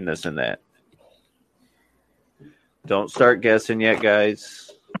 between this and that. Don't start guessing yet,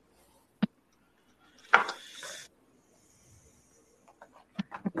 guys.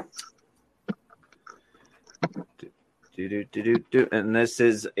 And this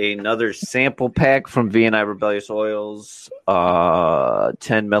is another sample pack from V&I Rebellious Oils. 10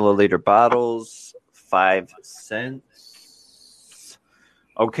 milliliter bottles, 5 cents.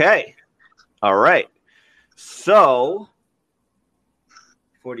 Okay. All right. So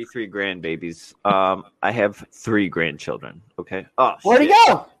 43 grandbabies. I have 3 grandchildren. Okay. Oh, where'd he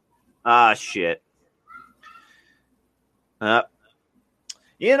go? Ah, shit.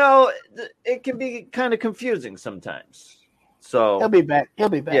 It can be kind of confusing sometimes. So he'll be back. Yeah,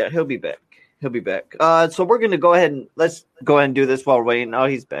 he'll be back. So we're gonna go ahead and let's go ahead and do this while we're waiting. Oh,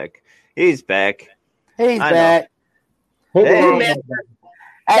 he's back. He's back. He's back. Hey,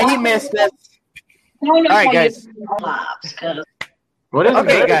 he missed us. All right, guys. What is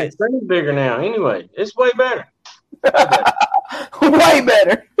okay, it? Guys. It's way bigger now. Anyway, it's way better. Way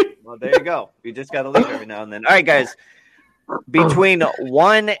better. Well, there you go. You just got to leave every now and then. All right, guys. Between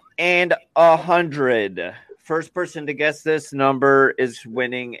 1 and 100. First person to guess this number is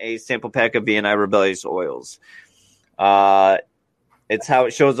winning a sample pack of V&I Rebellious Oils. It's how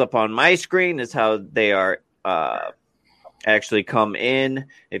it shows up on my screen. It's how they are actually come in.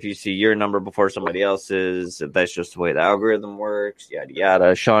 If you see your number before somebody else's, that's just the way the algorithm works. Yada,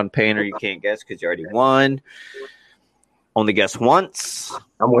 yada. Sean Painter, you can't guess because you already won. Only guess once.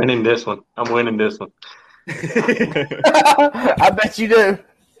 I'm winning this one. I bet you do.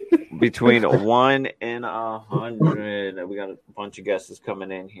 Between 1 and 100. We got a bunch of guesses coming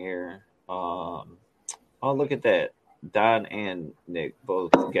in here. Oh, look at that. Don and Nick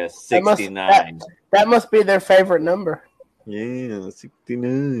both guessed 69. That must be their favorite number. Yeah,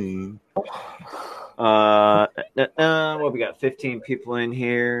 69. Well, we got 15 people in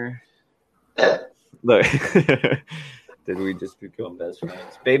here. Look. Did we just become best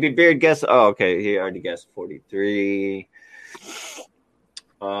friends? Baby Beard guess. Oh, okay. He already guessed 43.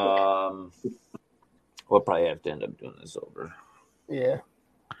 We'll probably have to end up doing this over. Yeah.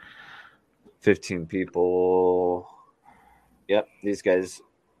 15 people. Yep, these guys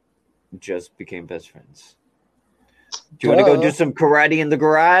just became best friends. Do you want to go do some karate in the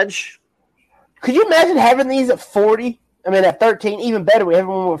garage? Could you imagine having these at 40? I mean, at 13, even better. We have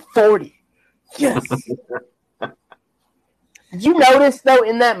one with 40. Yes. Did you notice, though,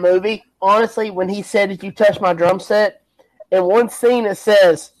 in that movie, honestly, when he said, "Did you touch my drum set?" In one scene it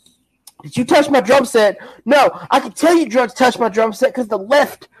says, "Did you touch my drum set?" No, I can tell you touched my drum set because the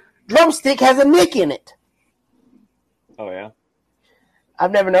left drumstick has a nick in it. Oh, yeah?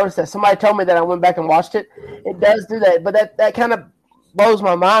 I've never noticed that. Somebody told me that. I went back and watched it. It does do that, but that kind of blows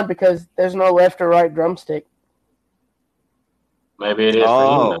my mind because there's no left or right drumstick. Maybe it is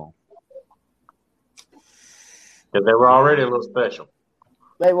for you. Because they were already a little special.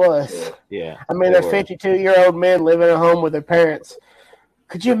 They was. Yeah. I mean, they're 52-year-old men living at home with their parents.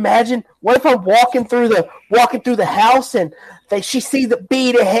 Could you imagine? What if I'm walking through the house and she sees the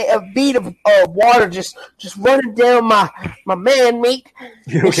bead of water just running down my man meat?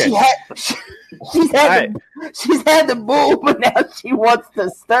 Okay. She's had the bull, but now she wants the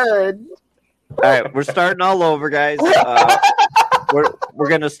stud. All right, we're starting all over, guys. We're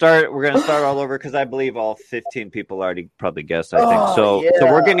gonna start all over because I believe all 15 people already probably guessed. I think so. Yeah. So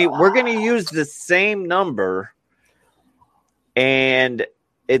we're gonna use the same number, and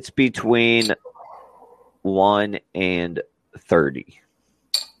it's between 1 and 30.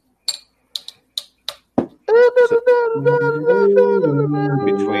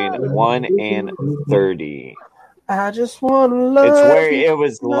 Between 1 and 30. I just want to love. It's where it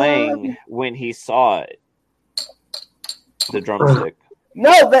was laying when he saw it. The drumstick.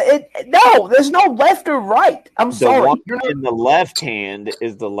 No, there's no left or right. I'm sorry. The one in the left hand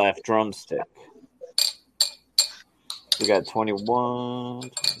is the left drumstick. We got 21,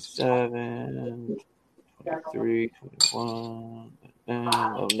 27, 23, 21.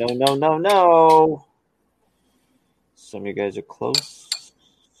 No. Some of you guys are close.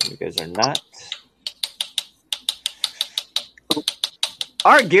 Some of you guys are not.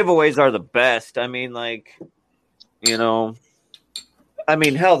 Our giveaways are the best. I mean, I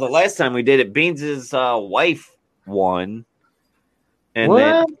mean, hell, the last time we did it, Beans' wife won. And what?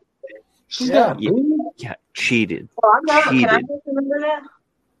 then She's got cheated. Can I remember that?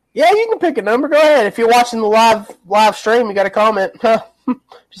 Yeah, you can pick a number. Go ahead. If you're watching the live stream, you got a comment.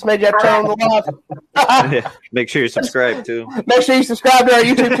 Just made you have to turn on the live. Make sure you subscribe too. Make sure you subscribe to our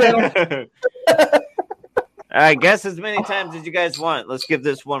YouTube channel. All right, guess as many times as you guys want. Let's give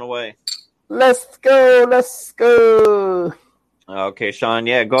this one away. Let's go. Okay, Sean.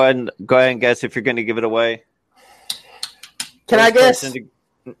 Yeah, go ahead and guess if you're going to give it away. Can I guess?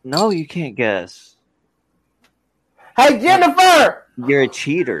 No, you can't guess. Hey, Jennifer! You're a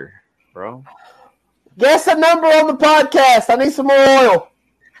cheater, bro. Guess a number on the podcast. I need some more oil.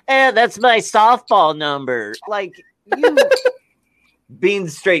 Hey, that's my softball number. Like, you...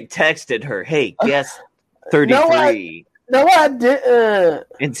 Beans straight texted her, hey, guess 33. No, I did.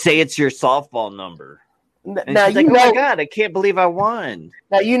 And say it's your softball number. And Now she's like, oh my God, I can't believe I won.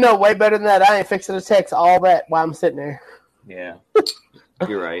 Now, you know way better than that. I ain't fixing to text all that while I'm sitting there. Yeah,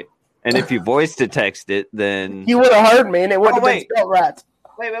 you're right. And if you voice to text it, then... You would have heard me, and it wouldn't have been spelled right.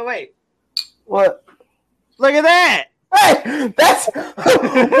 Wait. What? Look at that! Hey, that's... Wait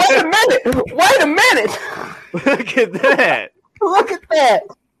a minute! Look at that! Look at that!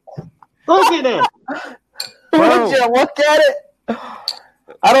 Look at it! Would you look at it?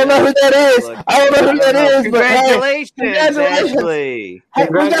 I don't know who that is. Congratulations, Ashley. Hey,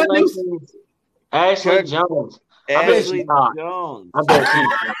 Congratulations, Ashley Jones. Ashley Jones. I bet she's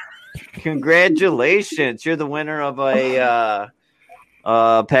Congratulations. You're the winner of a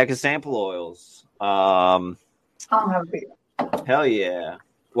pack of sample oils. I don't have a beer. Hell yeah.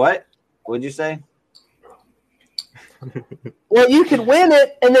 What? What'd you say? Well, you could win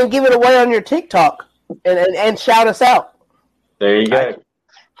it and then give it away on your TikTok and shout us out. There you go.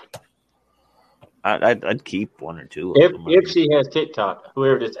 I'd keep one or two. If she has TikTok,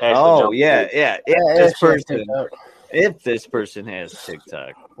 whoever this Ashley Oh Jones yeah. is. If this person has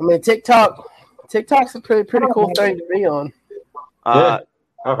TikTok. I mean, TikTok's a pretty cool thing to be on. Yeah,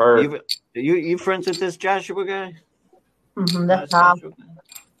 I've heard. You friends with this Joshua guy? Mm-hmm, that's Tom.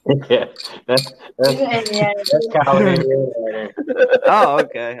 Yeah, that's Colin. Oh,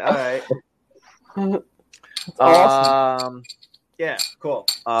 okay. All right. That's awesome. Yeah, cool.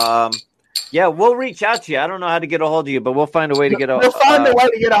 Yeah, we'll reach out to you. I don't know how to get a hold of you, but we'll find a way to get a We'll find a way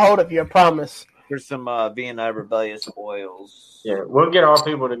to get a hold of you, I promise. For some V&I Rebellious oils. Yeah, we'll get our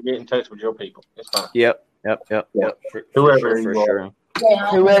people to get in touch with your people. It's fine. Yep. Whoever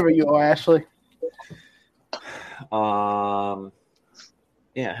you are, Ashley.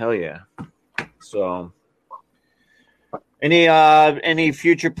 Yeah, hell yeah. So, any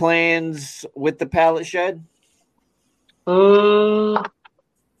future plans with the pallet shed? Well,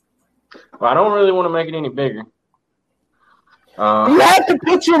 I don't really want to make it any bigger. You have to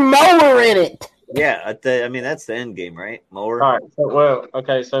put your mower in it. Yeah, I mean that's the end game, right? Mower. All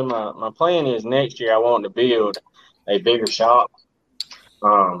right. So my plan is next year I want to build a bigger shop,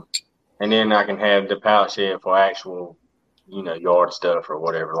 and then I can have the pallet shed for actual, yard stuff or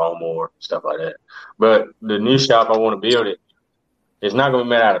whatever, lawnmower stuff like that. But the new shop I want to build it's not going to be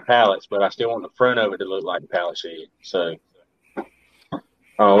made out of pallets, but I still want the front of it to look like a pallet shed. So,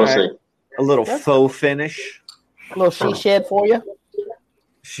 we'll see. A little faux finish. A little she shed for you.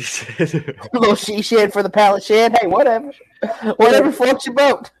 She said, A little she shed for the pallet shed. Hey, whatever floats your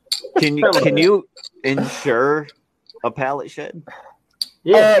boat. Can you insure a pallet shed?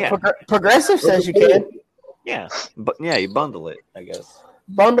 Yeah. Progressive says you can. Yeah, but you bundle it, I guess.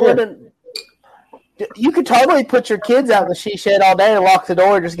 Bundle it, and you could totally put your kids out in the she shed all day and lock the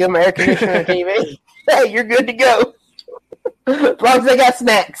door, just give them air conditioner and TV. Hey, you're good to go. As long as they got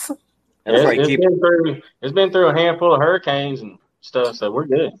snacks. It's been through a handful of hurricanes and stuff, so we're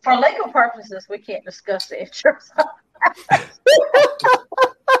good. For legal purposes, we can't discuss the insurance.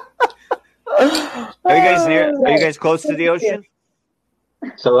 Are you guys near? Are you guys close to the ocean?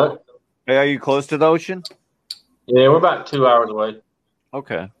 So what? Are you close to the ocean? Yeah, we're about 2 hours away.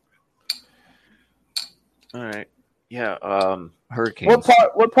 Okay. All right. Yeah. Hurricanes.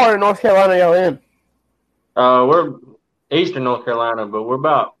 What part of North Carolina are y'all in? We're eastern North Carolina, but we're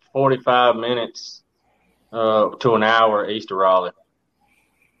about 45 minutes to an hour east of Raleigh.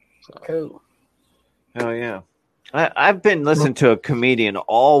 So. Cool. Hell yeah. I've been listening to a comedian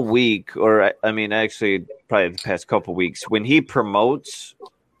all week, or I mean, actually, probably the past couple weeks. When he promotes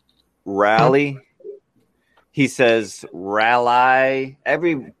Rally, he says Rally.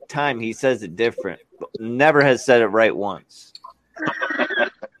 Every time he says it different. Never has said it right once.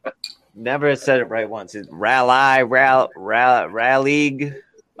 Never has said it right once. It's Rally.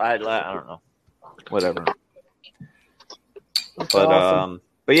 I don't know. Whatever. That's awesome.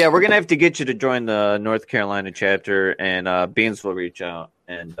 But yeah, we're gonna have to get you to join the North Carolina chapter, and Beans will reach out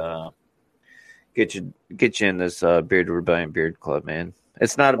and get you in this Beard Rebellion Beard Club, man.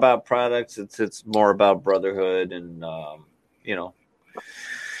 It's not about products; it's more about brotherhood, and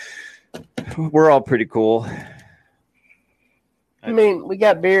we're all pretty cool. I mean, we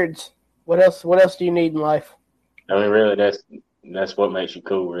got beards. What else? What else do you need in life? I mean, really, that's what makes you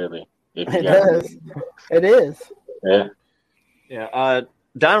cool, really. If you It got does. It is. Yeah. Yeah.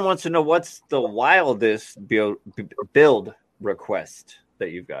 Don wants to know what's the wildest build request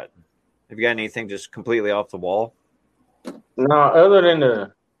that you've got. Have you got anything just completely off the wall? No, other than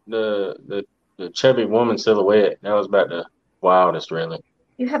the chubby woman silhouette, that was about the wildest, really.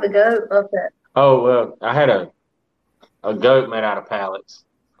 You have a goat of that. Oh well, I had a goat made out of pallets.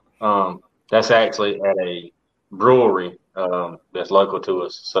 That's actually at a brewery that's local to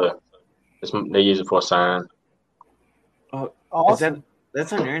us, so they use it for a sign. Oh, Awesome.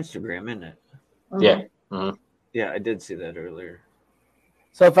 That's on your Instagram, isn't it? Mm-hmm. Yeah. Mm-hmm. Yeah, I did see that earlier.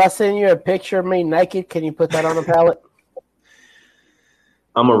 So if I send you a picture of me naked, can you put that on a pallet?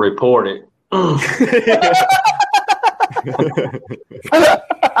 I'm gonna report it. But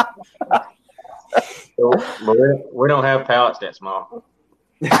we don't have pallets that small.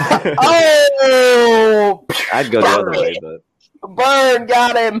 Oh! I'd go the other way, but Burn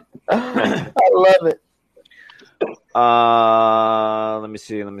got him. I love it. let me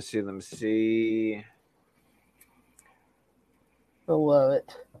see. I love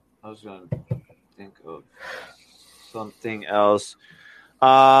it. I was going to think of something else.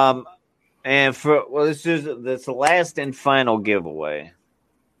 And this is the last and final giveaway.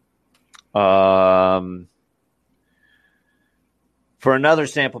 For another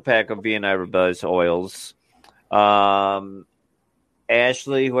sample pack of V&I Rebellious oils.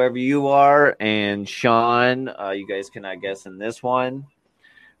 Ashley, whoever you are, and Sean, you guys cannot guess in this one.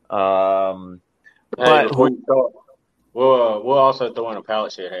 Before you start, we'll also throw in a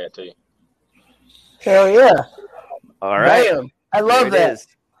pallet shed hat too. Hell yeah. All right. Damn. I love There it that. is.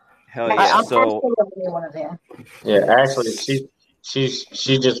 Hell yeah. I'm So one of them. Yeah, actually, she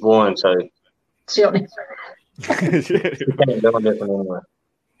just won, so She don't need she can't do it anymore.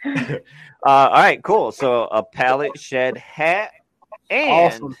 all right, cool. So a pallet shed hat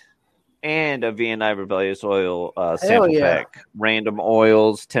and Awesome. and a V&I Rebellious oil sample yeah. pack. Random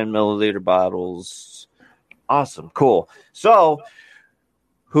oils, 10 milliliter bottles. Awesome. Cool. So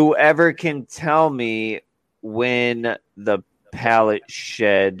whoever can tell me when the pallet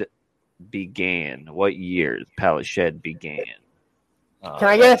shed began, what year the pallet shed began. Can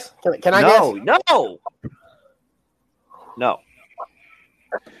I guess? Can I guess? No.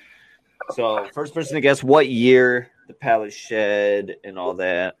 So first person to guess what year the pallet shed and all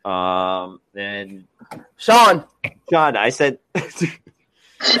that. Then Sean, I said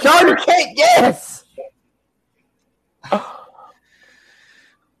Sean, you can't guess.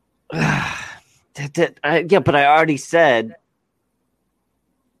 yeah, but I already said.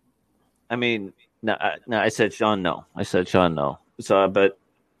 I mean, no. I said Sean. No, I said Sean. No. So, but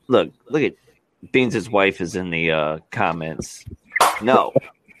look at Beans' wife is in the comments. No.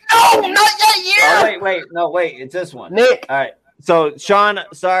 No, not that year. Oh, wait. It's this one. Nick. All right. So, Sean,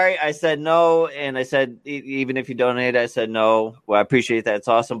 sorry, I said no, and I said even if you donate, I said no. Well, I appreciate that. It's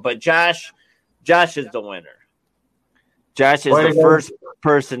awesome. But Josh is the winner. Josh is the first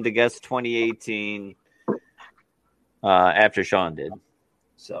person to guess 2018 after Sean did.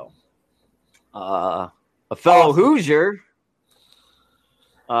 So, a fellow Hoosier.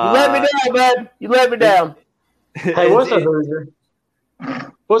 You let me down, bud. You let me down. Hey, what's a Hoosier?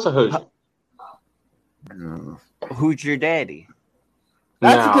 What's a Hoosier? Who's your daddy?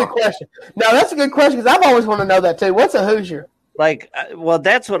 That's a good question. No, that's a good question because I've always wanted to know that too. What's a Hoosier? Like, well,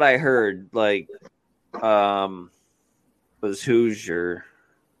 that's what I heard. Like, was Hoosier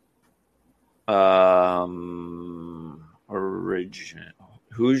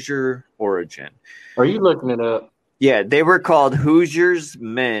origin. Are you looking it up? Yeah, they were called Hoosiers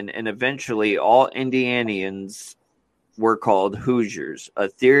men, and eventually all Indianians were called Hoosiers. A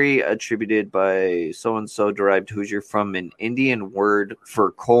theory attributed by so-and-so derived Hoosier from an Indian word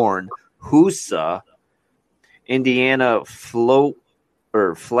for corn, Hoosa. Indiana flat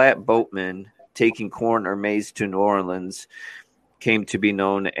boatmen taking corn or maize to New Orleans came to be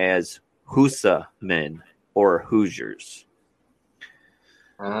known as Hoosa men or Hoosiers.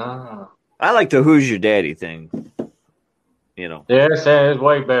 Ah. I like the Who's Your Daddy thing. You know. Yeah, it's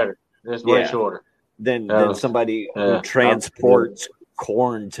way better. It's way shorter. Than somebody who transports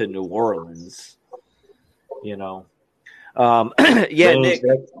corn to New Orleans. You know. Nick.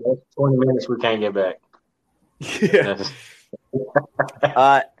 That's 20 minutes we can't get back. Yeah.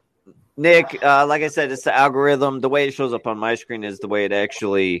 Nick, like I said, it's the algorithm. The way it shows up on my screen is the way it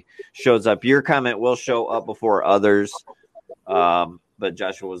actually shows up. Your comment will show up before others, but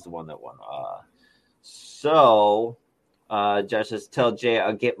Joshua was the one that won. So Josh says, tell Jay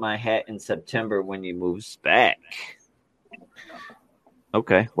I'll get my hat in September when he moves back.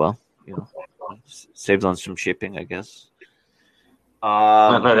 Okay, well, saves on some shipping, I guess.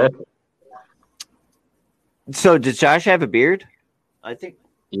 So does Josh have a beard? I think.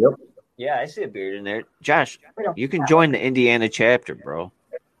 Yep. Yeah, I see a beard in there. Josh, you can join the Indiana chapter, bro.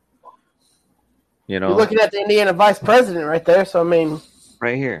 You're looking at the Indiana vice president right there. So, I mean.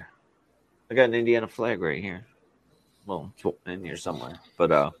 Right here. I got an Indiana flag right here. Well, it's in here somewhere.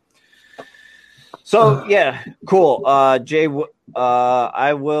 But, so, yeah, cool. Jay,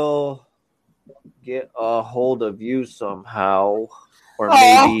 I will get a hold of you somehow. Or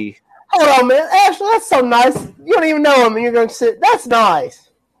maybe. Hold on, man. Ashley, that's so nice. You don't even know him, and you're going to sit. That's nice.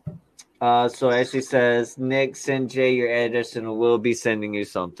 So Ashley says, Nick, send Jay your address, and we'll be sending you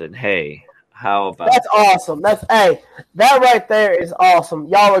something. Hey, how about That's awesome. That right there is awesome.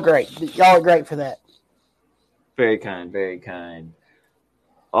 Y'all are great. Y'all are great for that. Very kind, very kind.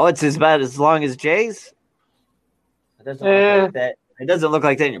 Oh, it's about as long as Jay's? It doesn't look like that. It doesn't look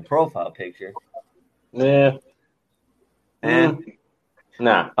like that in your profile picture. Yeah. And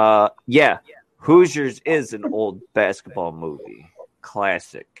nah. Yeah. Hoosiers is an old basketball movie.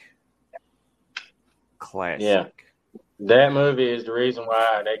 Classic. Yeah. That movie is the reason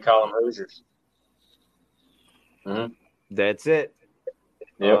why they call them Hoosiers. Mm-hmm. That's it.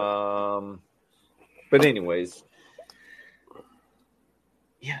 Yep. But anyways.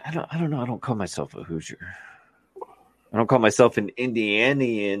 Yeah, I don't know. I don't call myself a Hoosier. I don't call myself an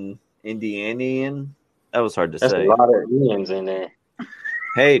Indianian. That was hard to say. There's a lot of Indians in there.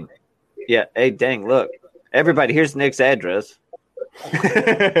 Hey, yeah. Hey, dang, look. Everybody, here's Nick's address.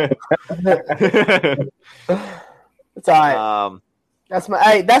 It's all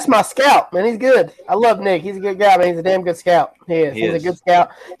right. That's my scout, man. He's good. I love Nick. He's a good guy, man. He's a damn good scout. He's a good scout.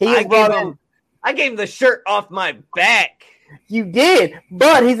 I gave him the shirt off my back. You did,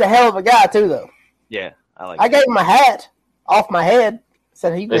 but he's a hell of a guy too, though. Yeah, I gave him a hat off my head.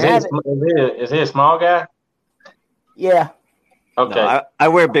 Said he could have it. Is he a small guy? Yeah. Okay. No, I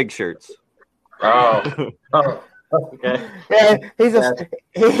wear big shirts. Oh. Okay. Yeah, he's a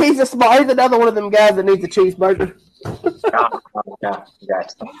small. He's another one of them guys that needs a cheeseburger.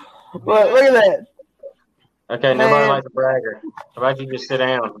 Gotcha. But look at that. Okay, nobody likes a bragger. How about you just sit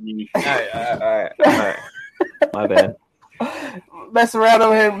down? All right. My bad. Mess around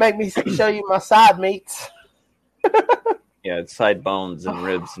over here and make me show you my side meats. Yeah, it's side bones and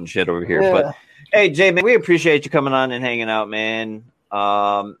ribs and shit over here. Yeah. But hey, Jay, man, we appreciate you coming on and hanging out, man.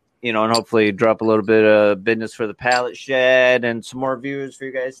 And hopefully drop a little bit of business for the Pallet Shed and some more views for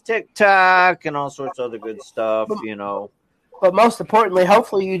you guys, TikTok and all sorts of other good stuff, But most importantly,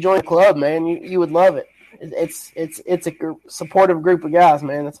 hopefully you join the club, man. You would love it. It's a supportive group of guys,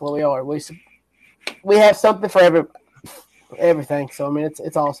 man. That's what we are. We have something for everything. So I mean,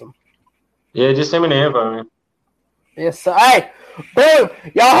 it's awesome. Yeah, just send me the info, man. Yes, so hey, boom!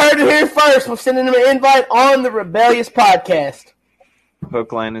 Y'all heard it here first. We're sending them an invite on the Rebellious Podcast.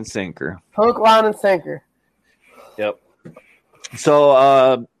 Hook, line, and sinker. Hook, line, and sinker. Yep.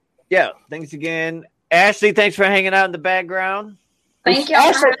 So, thanks again. Ashley, thanks for hanging out in the background. Thank you.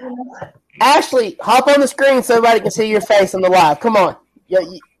 Ashley, hop on the screen so everybody can see your face on the live. Come on.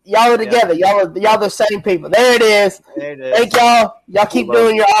 Y'all are together. Yep. Y'all the same people. There it is. Thank y'all. Y'all keep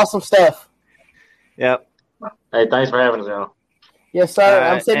doing your awesome stuff. Yep. Hey, thanks for having us, y'all. Yes, sir.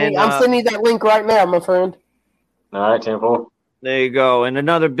 I'm sending you that link right now, my friend. All right, 10-4. There you go. And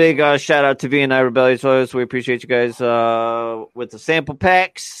another big shout out to V&I Rebellious Podcast. We appreciate you guys with the sample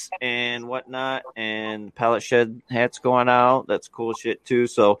packs and whatnot, and Pallet Shed hats going out. That's cool shit too.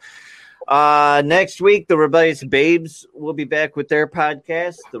 So next week, the Rebellious Babes will be back with their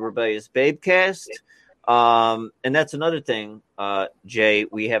podcast, the Rebellious Babecast. And that's another thing, Jay.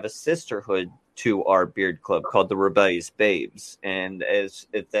 We have a sisterhood to our beard club called the Rebellious Babes, and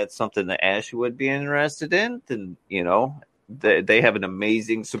if that's something that Ash would be interested in, then they have an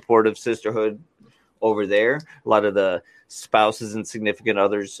amazing supportive sisterhood over there. A lot of the spouses and significant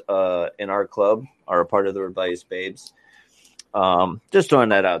others in our club are a part of the Rebellious Babes. Just throwing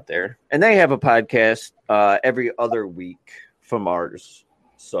that out there. And they have a okay. Every other week from ours.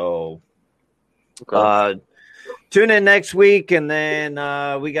 So tune in next week, and then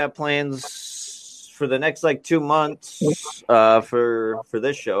we got plans for the next 2 months for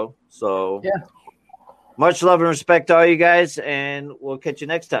this show. So yeah. Much love and respect to all you guys, and we'll catch you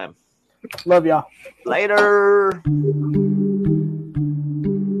next time. Love y'all. Later.